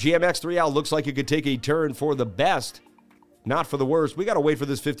 So GMX 3L looks like it could take a turn for the best, not for the worst. We got to wait for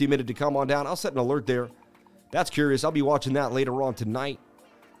this 50-minute to come on down. I'll set an alert there. That's curious. I'll be watching that later on tonight.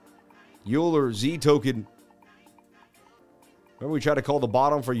 Euler, Z token. Remember we tried to call the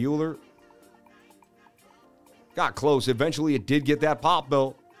bottom for Euler? Got close. Eventually it did get that pop,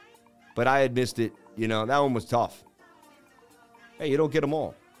 though. But I had missed it. That one was tough. Hey, you don't get them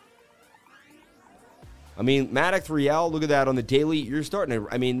all. I mean, Matic 3L, look at that on the daily. You're starting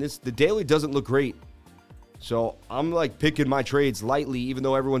to, the daily doesn't look great. So I'm like picking my trades lightly, even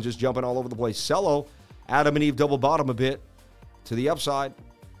though everyone's just jumping all over the place. Cello, Adam and Eve double bottom a bit to the upside.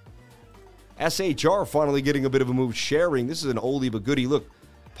 SHR finally getting a bit of a move. Sharing, this is an oldie but goodie. Look,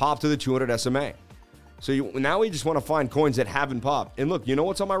 pop to the 200 SMA. So now we just want to find coins that haven't popped. And look, you know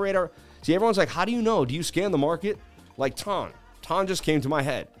what's on my radar? See, everyone's like, how do you know? Do you scan the market? Like Ton. Ton just came to my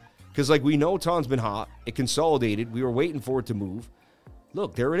head. Because, we know Ton's been hot. It consolidated. We were waiting for it to move.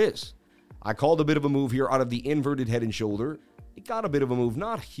 Look, there it is. I called a bit of a move here out of the inverted head and shoulder. It got a bit of a move.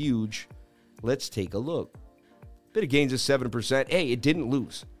 Not huge. Let's take a look. Bit of gains of 7%. Hey, it didn't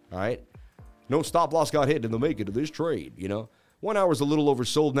lose. All right? No stop loss got hit in the making of this trade, 1 hour's a little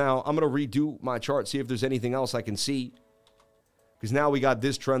oversold now. I'm going to redo my chart, see if there's anything else I can see. Because now we got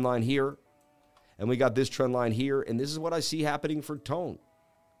this trend line here. And we got this trend line here. And this is what I see happening for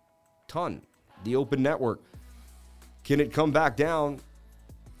Ton, the open network. Can it come back down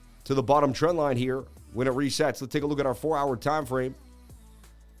to the bottom trend line here when it resets? Let's take a look at our 4-hour time frame.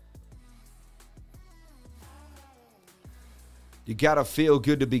 You got to feel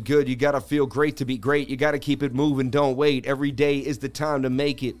good to be good. You got to feel great to be great. You got to keep it moving. Don't wait. Every day is the time to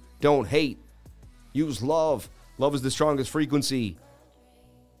make it. Don't hate. Use love. Love is the strongest frequency.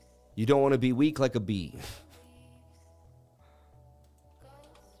 You don't want to be weak like a bee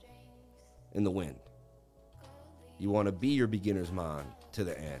in the wind. You want to be your beginner's mind to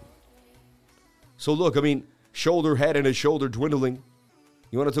the end. So look, shoulder, head, and a shoulder dwindling.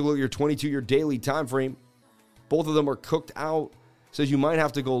 You want to take a look at your 22-year daily time frame. Both of them are cooked out. Says you might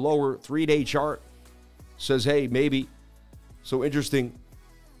have to go lower. 3-day chart says, hey, maybe. So interesting.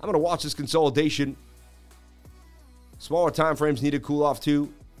 I'm going to watch this consolidation. Smaller time frames need to cool off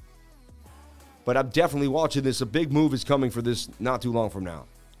too. But I'm definitely watching this. A big move is coming for this not too long from now.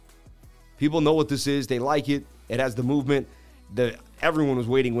 People know what this is. They like it. It has the movement that everyone was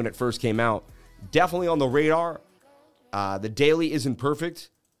waiting when it first came out. Definitely on the radar. The daily isn't perfect,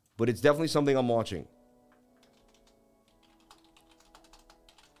 but it's definitely something I'm watching.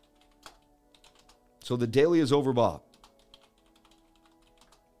 So the daily is overbought.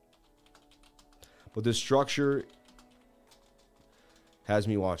 But the structure has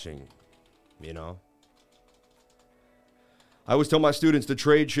me watching, I always tell my students the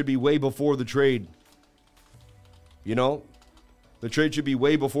trade should be way before the trade. The trade should be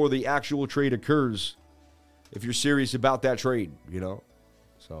way before the actual trade occurs if you're serious about that trade,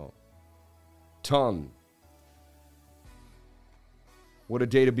 So, Ton. What a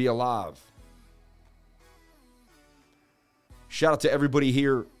day to be alive. Shout out to everybody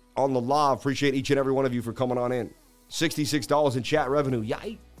here on the live. Appreciate each and every one of you for coming on in. $66 in chat revenue.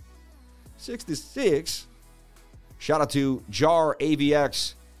 Yikes. 66. Shout out to JAR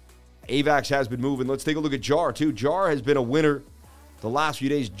AVX. AVAX has been moving. Let's take a look at JAR too. JAR has been a winner the last few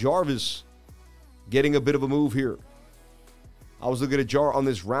days. Jarvis getting a bit of a move here. I was looking at JAR on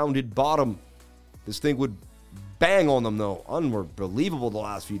this rounded bottom. This thing would bang on them though. Unbelievable the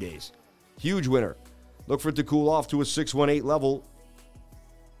last few days. Huge winner. Look for it to cool off to a 618 level.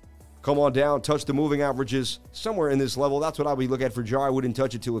 Come on down, touch the moving averages somewhere in this level. That's what I would look at for JAR. I wouldn't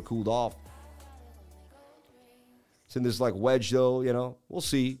touch it till it cooled off. It's in this wedge though, We'll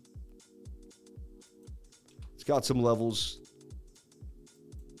see. It's got some levels.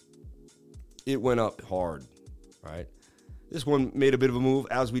 It went up hard, right? This one made a bit of a move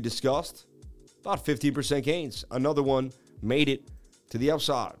as we discussed. About 15% gains. Another one made it to the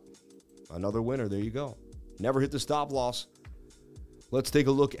upside. Another winner. There you go. Never hit the stop loss. Let's take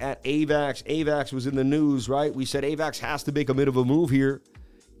a look at AVAX. AVAX was in the news, right? We said AVAX has to make a bit of a move here.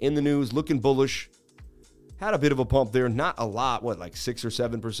 In the news, looking bullish. Had a bit of a pump there. Not a lot. 6 or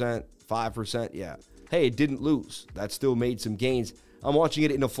 7%? 5%? Yeah. Hey, it didn't lose. That still made some gains. I'm watching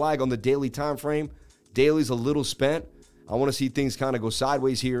it in a flag on the daily time frame. Daily's a little spent. I want to see things kind of go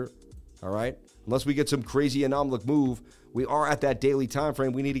sideways here. All right. Unless we get some crazy anomalous move, we are at that daily time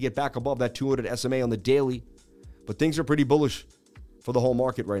frame. We need to get back above that 200 SMA on the daily. But things are pretty bullish for the whole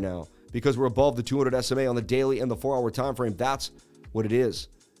market right now because we're above the 200 SMA on the daily and the 4-hour time frame. That's what it is.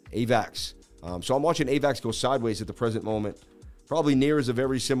 AVAX. So I'm watching AVAX go sideways at the present moment. Probably NEAR is a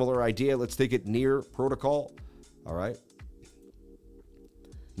very similar idea. Let's take it NEAR protocol. All right.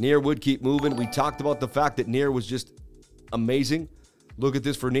 NEAR would keep moving. We talked about the fact that NEAR was just amazing. Look at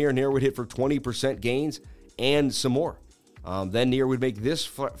this for NEAR. NEAR would hit for 20% gains and some more. Then NEAR would make this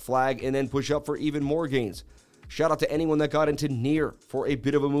flag and then push up for even more gains. Shout out to anyone that got into NEAR for a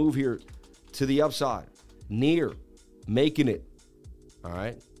bit of a move here to the upside. NEAR making it. All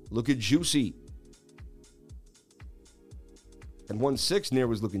right. Look at Juicy. And 1.6 NEAR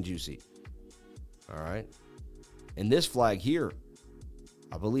was looking juicy. All right. And this flag here,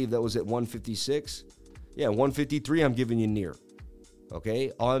 I believe that was at 156. Yeah, 153 I'm giving you NEAR.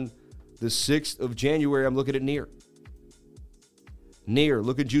 Okay. On the 6th of January, I'm looking at NEAR. NEAR,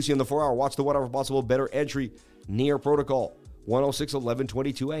 looking juicy on the 4-hour. Watch the 1-hour possible better entry. NEAR protocol, 106, 11,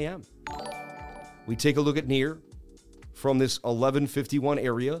 22 a.m. We take a look at NEAR from this 1151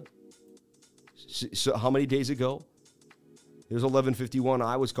 area. So how many days ago? There's 1151.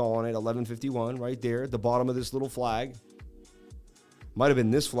 I was calling it 1151 right there at the bottom of this little flag. Might have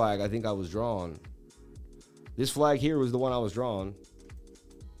been this flag I think I was drawing. This flag here was the one I was drawing.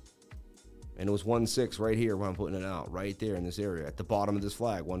 And it was 1.6 right here when I'm putting it out, right there in this area. At the bottom of this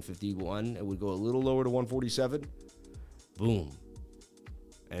flag, 151. It would go a little lower to 147. Boom.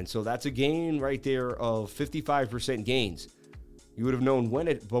 And so that's a gain right there of 55% gains. You would have known when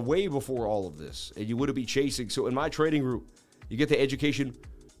it, but way before all of this. And you would have been chasing. So in my trading group, you get the education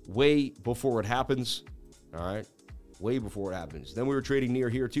way before it happens. All right? Way before it happens. Then we were trading NEAR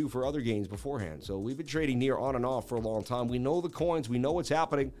here too for other gains beforehand. So we've been trading NEAR on and off for a long time. We know the coins. We know what's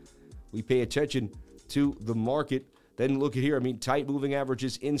happening. We pay attention to the market. Then look at here. I mean, tight moving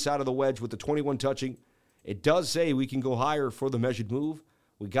averages inside of the wedge with the 21 touching. It does say we can go higher for the measured move.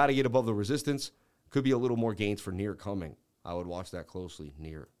 We got to get above the resistance. Could be a little more gains for NEAR coming. I would watch that closely,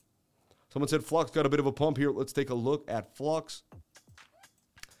 NEAR. Someone said Flux got a bit of a pump here. Let's take a look at Flux.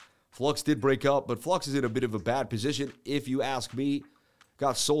 Flux did break up, but Flux is in a bit of a bad position, if you ask me.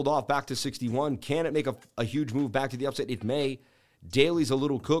 Got sold off back to 61. Can it make a huge move back to the upside? It may. Daily's a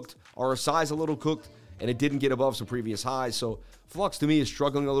little cooked, RSI's a little cooked, and it didn't get above some previous highs. So Flux to me is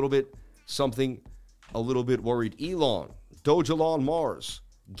struggling a little bit, something a little bit worried. Elon, Dogelon Mars,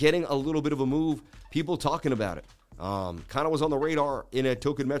 getting a little bit of a move. People talking about it. Kind of was on the radar in a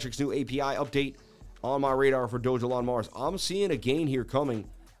Token Metrics new API update on my radar for Dogelon Mars. I'm seeing a gain here coming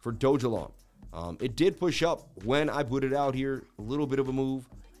for Dogelon. It did push up when I put it out here. A little bit of a move,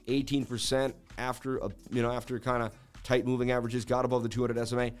 18% after kind of tight moving averages, got above the 200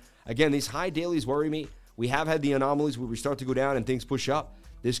 SMA. Again, these high dailies worry me. We have had the anomalies where we start to go down and things push up.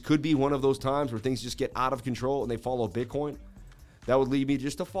 This could be one of those times where things just get out of control and they follow Bitcoin. That would lead me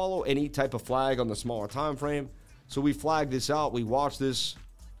just to follow any type of flag on the smaller time frame. So we flag this out. We watch this.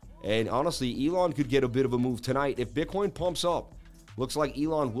 And honestly, Elon could get a bit of a move tonight. If Bitcoin pumps up, looks like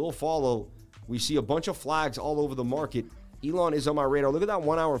Elon will follow. We see a bunch of flags all over the market. Elon is on my radar. Look at that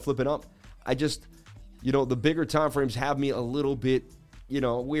 1 hour flipping up. I just... the bigger time frames have me a little bit,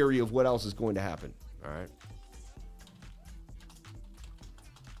 weary of what else is going to happen. All right.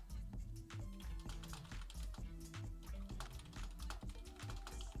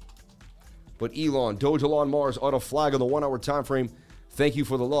 But Elon, Dogelon Mars on a flag on the 1 hour time frame. Thank you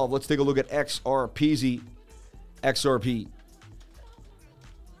for the love. Let's take a look at XRPZ. XRP.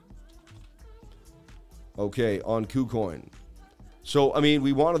 Okay, on KuCoin. So,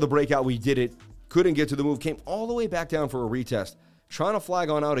 we wanted the breakout. We did it. Couldn't get to the move. Came all the way back down for a retest. Trying to flag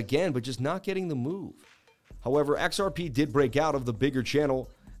on out again, but just not getting the move. However, XRP did break out of the bigger channel.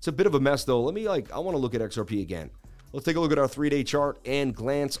 It's a bit of a mess, though. I want to look at XRP again. Let's take a look at our 3-day chart and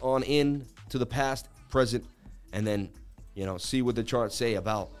glance on in to the past, present, and then, see what the charts say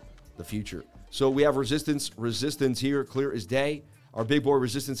about the future. So we have resistance here, clear as day. Our big boy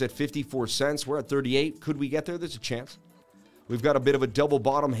resistance at 54 cents. We're at 38. Could we get there? There's a chance. We've got a bit of a double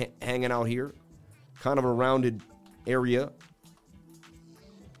bottom hanging out here. Kind of a rounded area.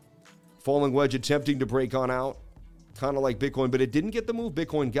 Falling wedge attempting to break on out. Kind of like Bitcoin, but it didn't get the move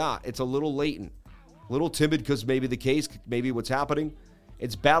Bitcoin got. It's a little latent. A little timid because maybe the case, maybe what's happening.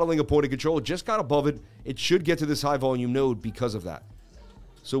 It's battling a point of control. Just got above it. It should get to this high volume node because of that.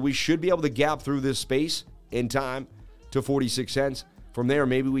 So we should be able to gap through this space in time to 46 cents. From there,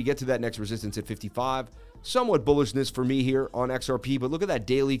 maybe we get to that next resistance at 55. Somewhat bullishness for me here on XRP, but look at that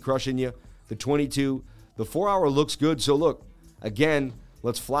daily crushing you. The 22, the 4 hour looks good. So look, again,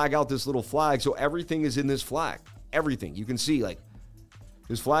 Let's flag out this little flag. So everything is in this flag. Everything. You can see, like,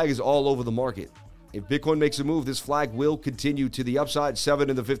 this flag is all over the market. If Bitcoin makes a move, this flag will continue to the upside. 7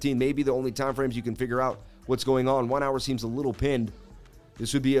 and the 15, maybe the only time frames you can figure out what's going on. 1 hour seems a little pinned.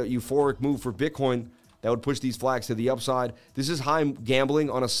 This would be a euphoric move for Bitcoin that would push these flags to the upside. This is high gambling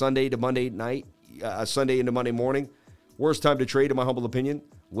on a Sunday to Monday night, Sunday into Monday morning. Worst time to trade, in my humble opinion.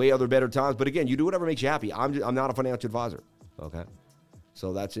 Way other better times. But again, you do whatever makes you happy. I'm not a financial advisor. Okay?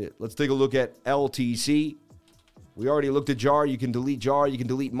 So that's it. Let's take a look at LTC. We already looked at JAR. You can delete JAR. You can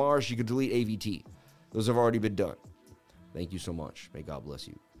delete Marsh. You can delete AVT. Those have already been done. Thank you so much. May God bless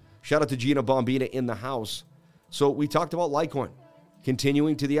you. Shout out to Gina Bombina in the house. So we talked about Litecoin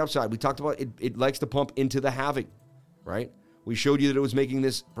continuing to the upside. We talked about it likes to pump into the halving, right? We showed you that it was making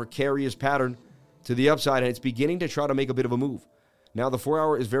this precarious pattern to the upside, and it's beginning to try to make a bit of a move. Now, the 4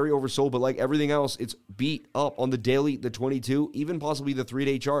 hour is very oversold, but like everything else, it's beat up on the daily, the 22, even possibly the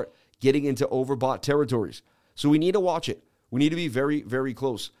 3-day chart, getting into overbought territories. So we need to watch it. We need to be very, very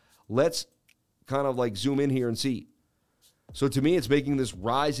close. Let's kind of like zoom in here and see. So to me, it's making this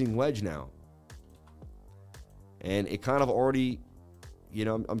rising wedge now. And it kind of already, you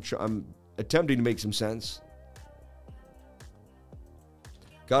know, I'm attempting to make some sense.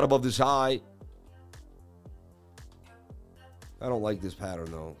 Got above this high. I don't like this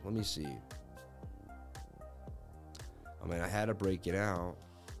pattern, though. Let me see. I mean, I had to break it out.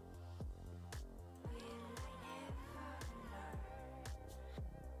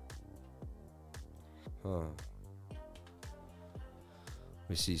 Let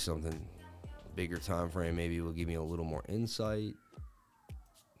me see something. Bigger time frame maybe will give me a little more insight.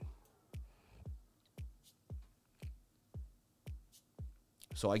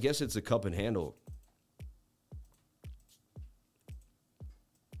 So I guess it's a cup and handle.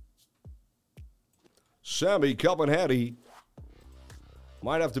 Sammy Cup and Hattie.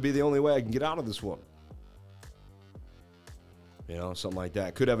 Might have to be the only way I can get out of this one. You know, something like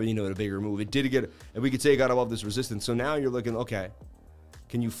that. Could have, a bigger move. It did get, and we could say it got above this resistance. So now you're looking, okay,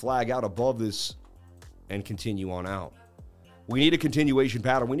 can you flag out above this and continue on out? We need a continuation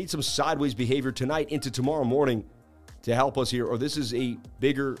pattern. We need some sideways behavior tonight into tomorrow morning to help us here. Or this is a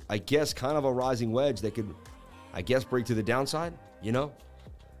bigger, I guess, kind of a rising wedge that could, I guess, break to the downside,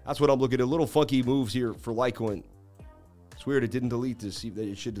 That's what I'm looking at. Little funky moves here for Litecoin. It's weird it didn't delete this.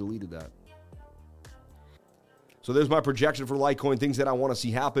 It should have deleted that. So there's my projection for Litecoin, things that I want to see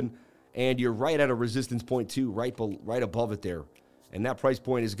happen. And you're right at a resistance point, too, right above it there. And that price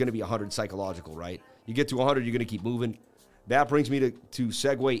point is going to be 100 psychological, right? You get to 100, you're going to keep moving. That brings me to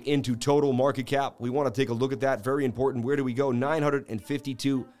segue into total market cap. We want to take a look at that. Very important. Where do we go?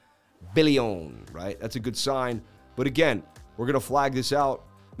 952 billion, right? That's a good sign. But again, we're going to flag this out.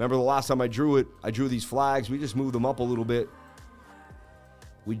 Remember the last time I drew it, I drew these flags. We just moved them up a little bit.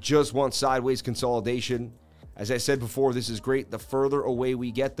 We just want sideways consolidation. As I said before, this is great. The further away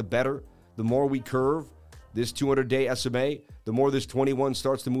we get, the better. The more we curve this 200-day SMA, the more this 21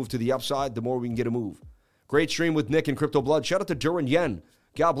 starts to move to the upside, the more we can get a move. Great stream with Nick and Crypto Blood. Shout out to Duran Yen.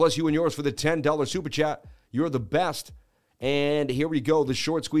 God bless you and yours for the $10 super chat. You're the best. And here we go. The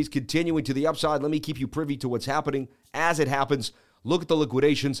short squeeze continuing to the upside. Let me keep you privy to what's happening as it happens. Look at the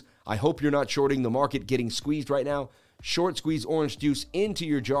liquidations. I hope you're not shorting the market getting squeezed right now. Short squeeze orange juice into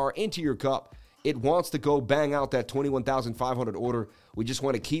your jar, into your cup. It wants to go bang out that 21,500 order. We just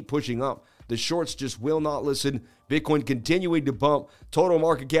want to keep pushing up. The shorts just will not listen. Bitcoin continuing to bump. Total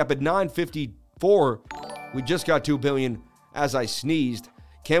market cap at 954. We just got 2 billion as I sneezed.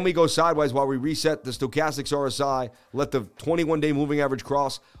 Can we go sideways while we reset the stochastics RSI? Let the 21-day moving average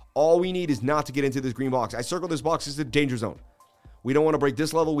cross. All we need is not to get into this green box. I circled this box as the danger zone. We don't want to break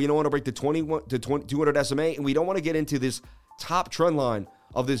this level. We don't want to break the 200 SMA. And we don't want to get into this top trend line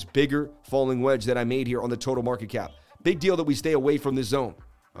of this bigger falling wedge that I made here on the total market cap. Big deal that we stay away from this zone,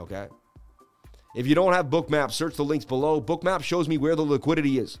 okay? If you don't have Bookmap, search the links below. Bookmap shows me where the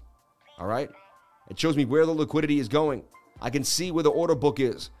liquidity is, all right? It shows me where the liquidity is going. I can see where the order book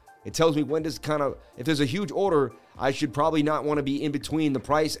is. It tells me when if there's a huge order, I should probably not want to be in between the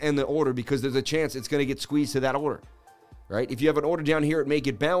price and the order because there's a chance it's going to get squeezed to that order, right? If you have an order down here, it may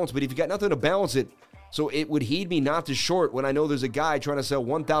get balanced, but if you got nothing to balance it, so it would heed me not to short when I know there's a guy trying to sell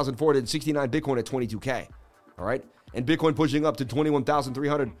 1,469 Bitcoin at 22K, all right? And Bitcoin pushing up to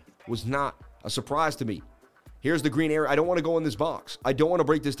 21,300 was not a surprise to me. Here's the green area. I don't want to go in this box. I don't want to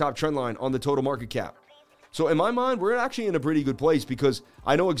break this top trend line on the total market cap. So in my mind, we're actually in a pretty good place because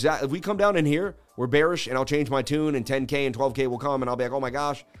I know exactly, if we come down in here, we're bearish and I'll change my tune and 10K and 12K will come and I'll be like, oh my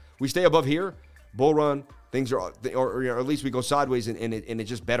gosh. We stay above here, bull run, things are, or at least we go sideways and it's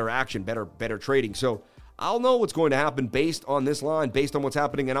just better action, better trading. So I'll know what's going to happen based on this line, based on what's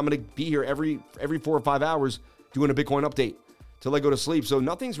happening, and I'm going to be here every 4 or 5 hours doing a Bitcoin update till I go to sleep. So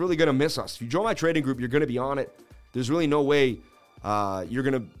nothing's really going to miss us. If you join my trading group, you're going to be on it. There's really no way you're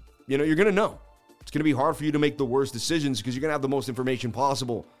going to know. It's going to be hard for you to make the worst decisions because you're going to have the most information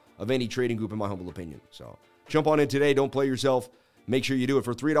possible of any trading group, in my humble opinion. So jump on in today. Don't play yourself. Make sure you do it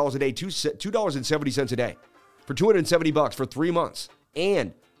for $3 a day, $2.70 a day, for $270 for 3 months,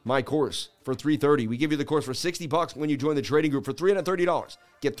 and my course for $330. We give you the course for $60 when you join the trading group for $330.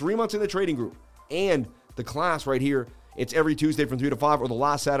 Get 3 months in the trading group and the class right here. It's every Tuesday from 3 to 5 or the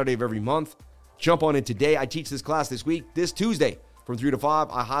last Saturday of every month. Jump on in today. I teach this class this week, this Tuesday from 3 to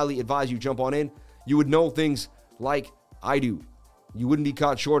 5. I highly advise you jump on in. You would know things like I do. You wouldn't be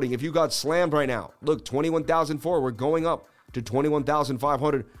caught shorting. If you got slammed right now, look, 21,004. We're going up to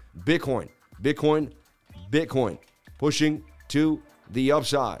 21,500. Bitcoin, pushing to the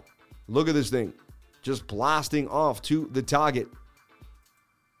upside. Look at this thing, just blasting off to the target.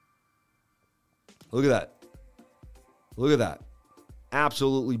 Look at that.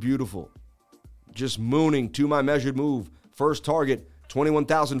 Absolutely beautiful. Just mooning to my measured move. First target,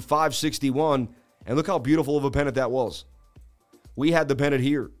 21,561. And look how beautiful of a pennant that was. We had the pennant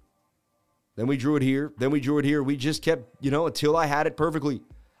here. Then we drew it here. Then we drew it here. We just kept, until I had it perfectly.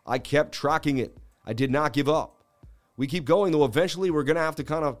 I kept tracking it. I did not give up. We keep going, though. Eventually, we're going to have to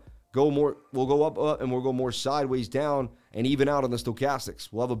kind of go more. We'll go up and we'll go more sideways down and even out on the stochastics.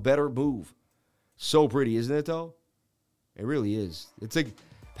 We'll have a better move. So pretty, isn't it, though? It really is. It's like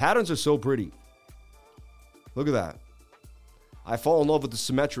patterns are so pretty. Look at that. I fall in love with the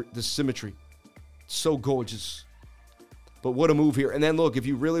symmetry. It's so gorgeous. But what a move here. And then look, if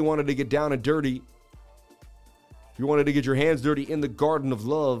you really wanted to get down and dirty, if you wanted to get your hands dirty in the garden of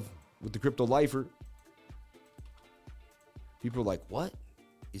love with the crypto lifer, people are like, what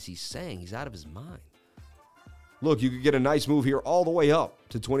is he saying? He's out of his mind. Look, you could get a nice move here all the way up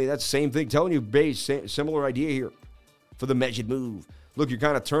to 20. That's the same thing. Telling you, base, similar idea here for the measured move. Look, you're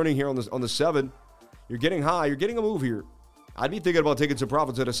kind of turning here on the 7. You're getting high. You're getting a move here. I'd be thinking about taking some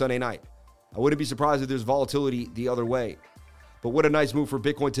profits at a Sunday night. I wouldn't be surprised if there's volatility the other way. But what a nice move for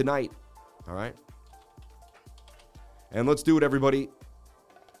Bitcoin tonight. All right. And let's do it, everybody.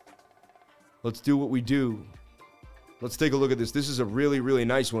 Let's do what we do. Let's take a look at this. This is a really, really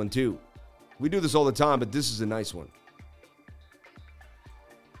nice one, too. We do this all the time, but this is a nice one.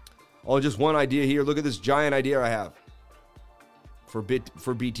 Oh, just one idea here. Look at this giant idea I have for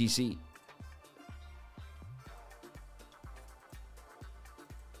BTC.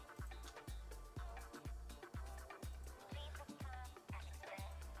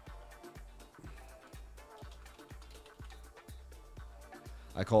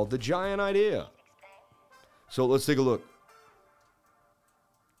 I call it the giant idea. So let's take a look.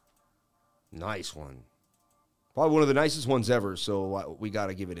 Nice one. Probably one of the nicest ones ever, so we got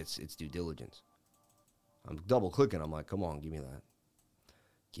to give it its due diligence. I'm double clicking. I'm like, come on, give me that.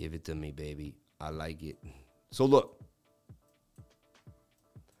 Give it to me, baby. I like it. So look.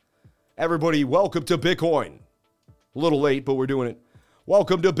 Everybody, welcome to Bitcoin. A little late, but we're doing it.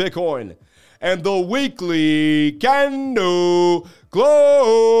 Welcome to Bitcoin and the weekly candle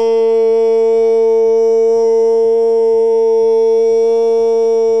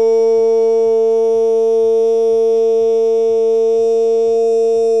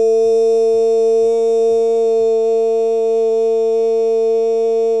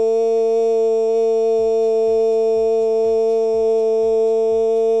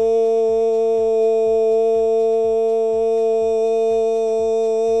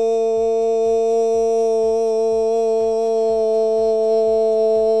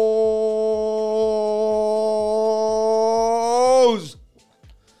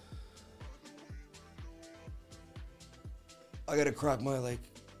I gotta crack my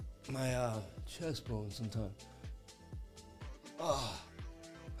chest bone sometime.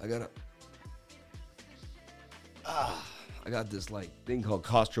 I got this thing called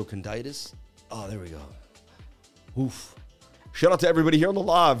costochondritis. Oh, there we go. Oof. Shout out to everybody here on the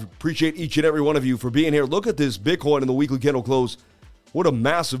live. Appreciate each and every one of you for being here. Look at this Bitcoin in the weekly candle close. What a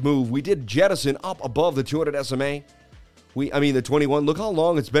massive move. We did jettison up above the 200 SMA. The 21. Look how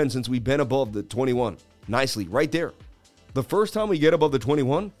long it's been since we've been above the 21. Nicely, right there. The first time we get above the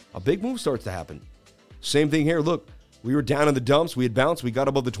 21, a big move starts to happen. Same thing here. Look, we were down in the dumps. We had bounced. We got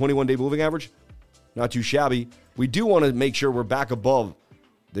above the 21-day moving average. Not too shabby. We do want to make sure we're back above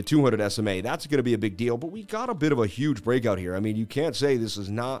the 200 SMA. That's going to be a big deal, but we got a bit of a huge breakout here. You can't say this is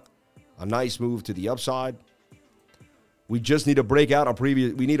not a nice move to the upside. We just need to break out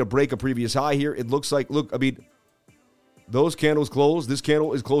we need to break a previous high here. It looks like, those candles closed. This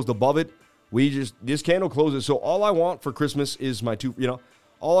candle is closed above it. This candle closes. So all I want for Christmas is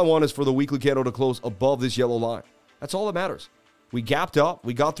all I want is for the weekly candle to close above this yellow line. That's all that matters. We gapped up.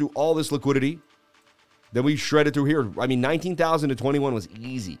 We got through all this liquidity. Then we shredded through here. 19,000 to 21 was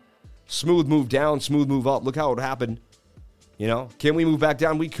easy. Smooth move down, smooth move up. Look how it happened. Can we move back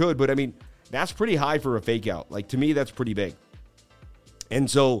down? We could, but that's pretty high for a fake out. To me, that's pretty big. And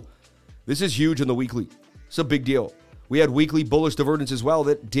so this is huge on the weekly. It's a big deal. We had weekly bullish divergence as well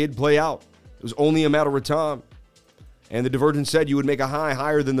that did play out. It was only a matter of time. And the divergence said you would make a high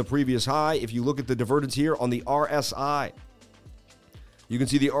higher than the previous high. If you look at the divergence here on the RSI, you can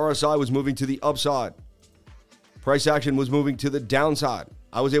see the RSI was moving to the upside. Price action was moving to the downside.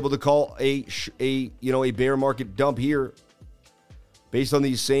 I was able to call a bear market dump here based on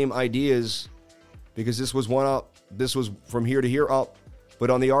these same ideas because this was one up. This was from here to here up. But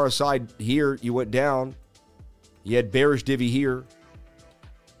on the RSI here, you went down. You had bearish divvy here.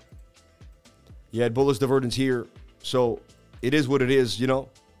 You had bullish divergence here. So it is what it is,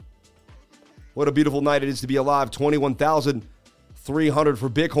 What a beautiful night it is to be alive. 21,300 for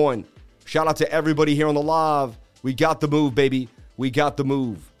Bitcoin. Shout out to everybody here on the live. We got the move, baby. We got the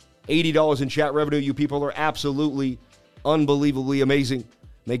move. $80 in chat revenue. You people are absolutely, unbelievably amazing.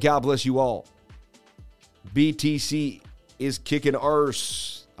 May God bless you all. BTC is kicking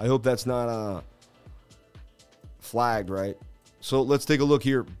arse. I hope that's not flagged, right? So let's take a look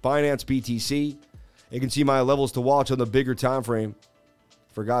here. Binance BTC. You can see my levels to watch on the bigger time frame.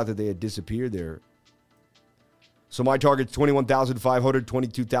 Forgot that they had disappeared there. So my target's 21,500,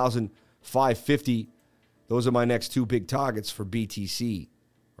 22,550. Those are my next two big targets for BTC,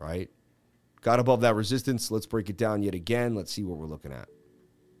 right? Got above that resistance. Let's break it down yet again. Let's see what we're looking at.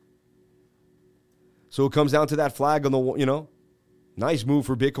 So it comes down to that flag on the, nice move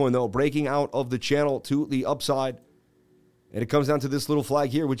for Bitcoin, though. Breaking out of the channel to the upside. And it comes down to this little flag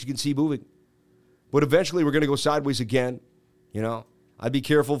here, which you can see moving. But eventually we're going to go sideways again. I'd be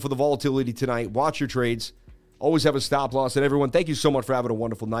careful for the volatility tonight. Watch your trades. Always have a stop loss. And everyone, thank you so much for having a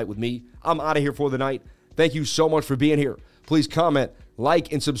wonderful night with me. I'm out of here for the night. Thank you so much for being here. Please comment,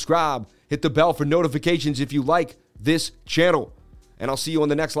 like, and subscribe. Hit the bell for notifications if you like this channel. And I'll see you on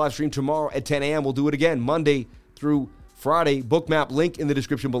the next live stream tomorrow at 10 a.m. We'll do it again Monday through Friday. Bookmap link in the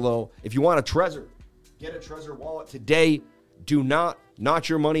description below. If you want a Trezor, get a Trezor wallet today. Do not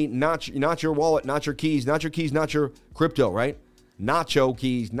your money, not your wallet, not your keys, not your crypto, right? Not your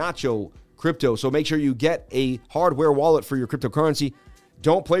keys, not your crypto. So make sure you get a hardware wallet for your cryptocurrency.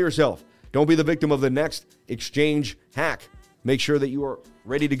 Don't play yourself. Don't be the victim of the next exchange hack. Make sure that you are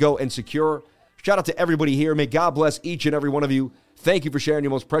ready to go and secure. Shout out to everybody here. May God bless each and every one of you. Thank you for sharing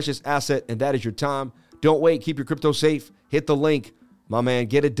your most precious asset, and that is your time. Don't wait. Keep your crypto safe. Hit the link. My man,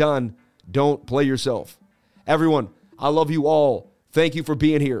 get it done. Don't play yourself. Everyone, I love you all. Thank you for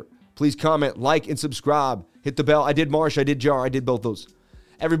being here. Please comment, like, and subscribe. Hit the bell. I did Marsh. I did Jar. I did both those.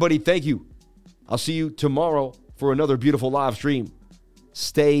 Everybody, thank you. I'll see you tomorrow for another beautiful live stream.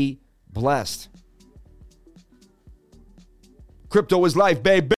 Stay blessed. Crypto is life,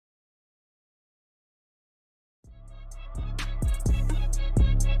 baby.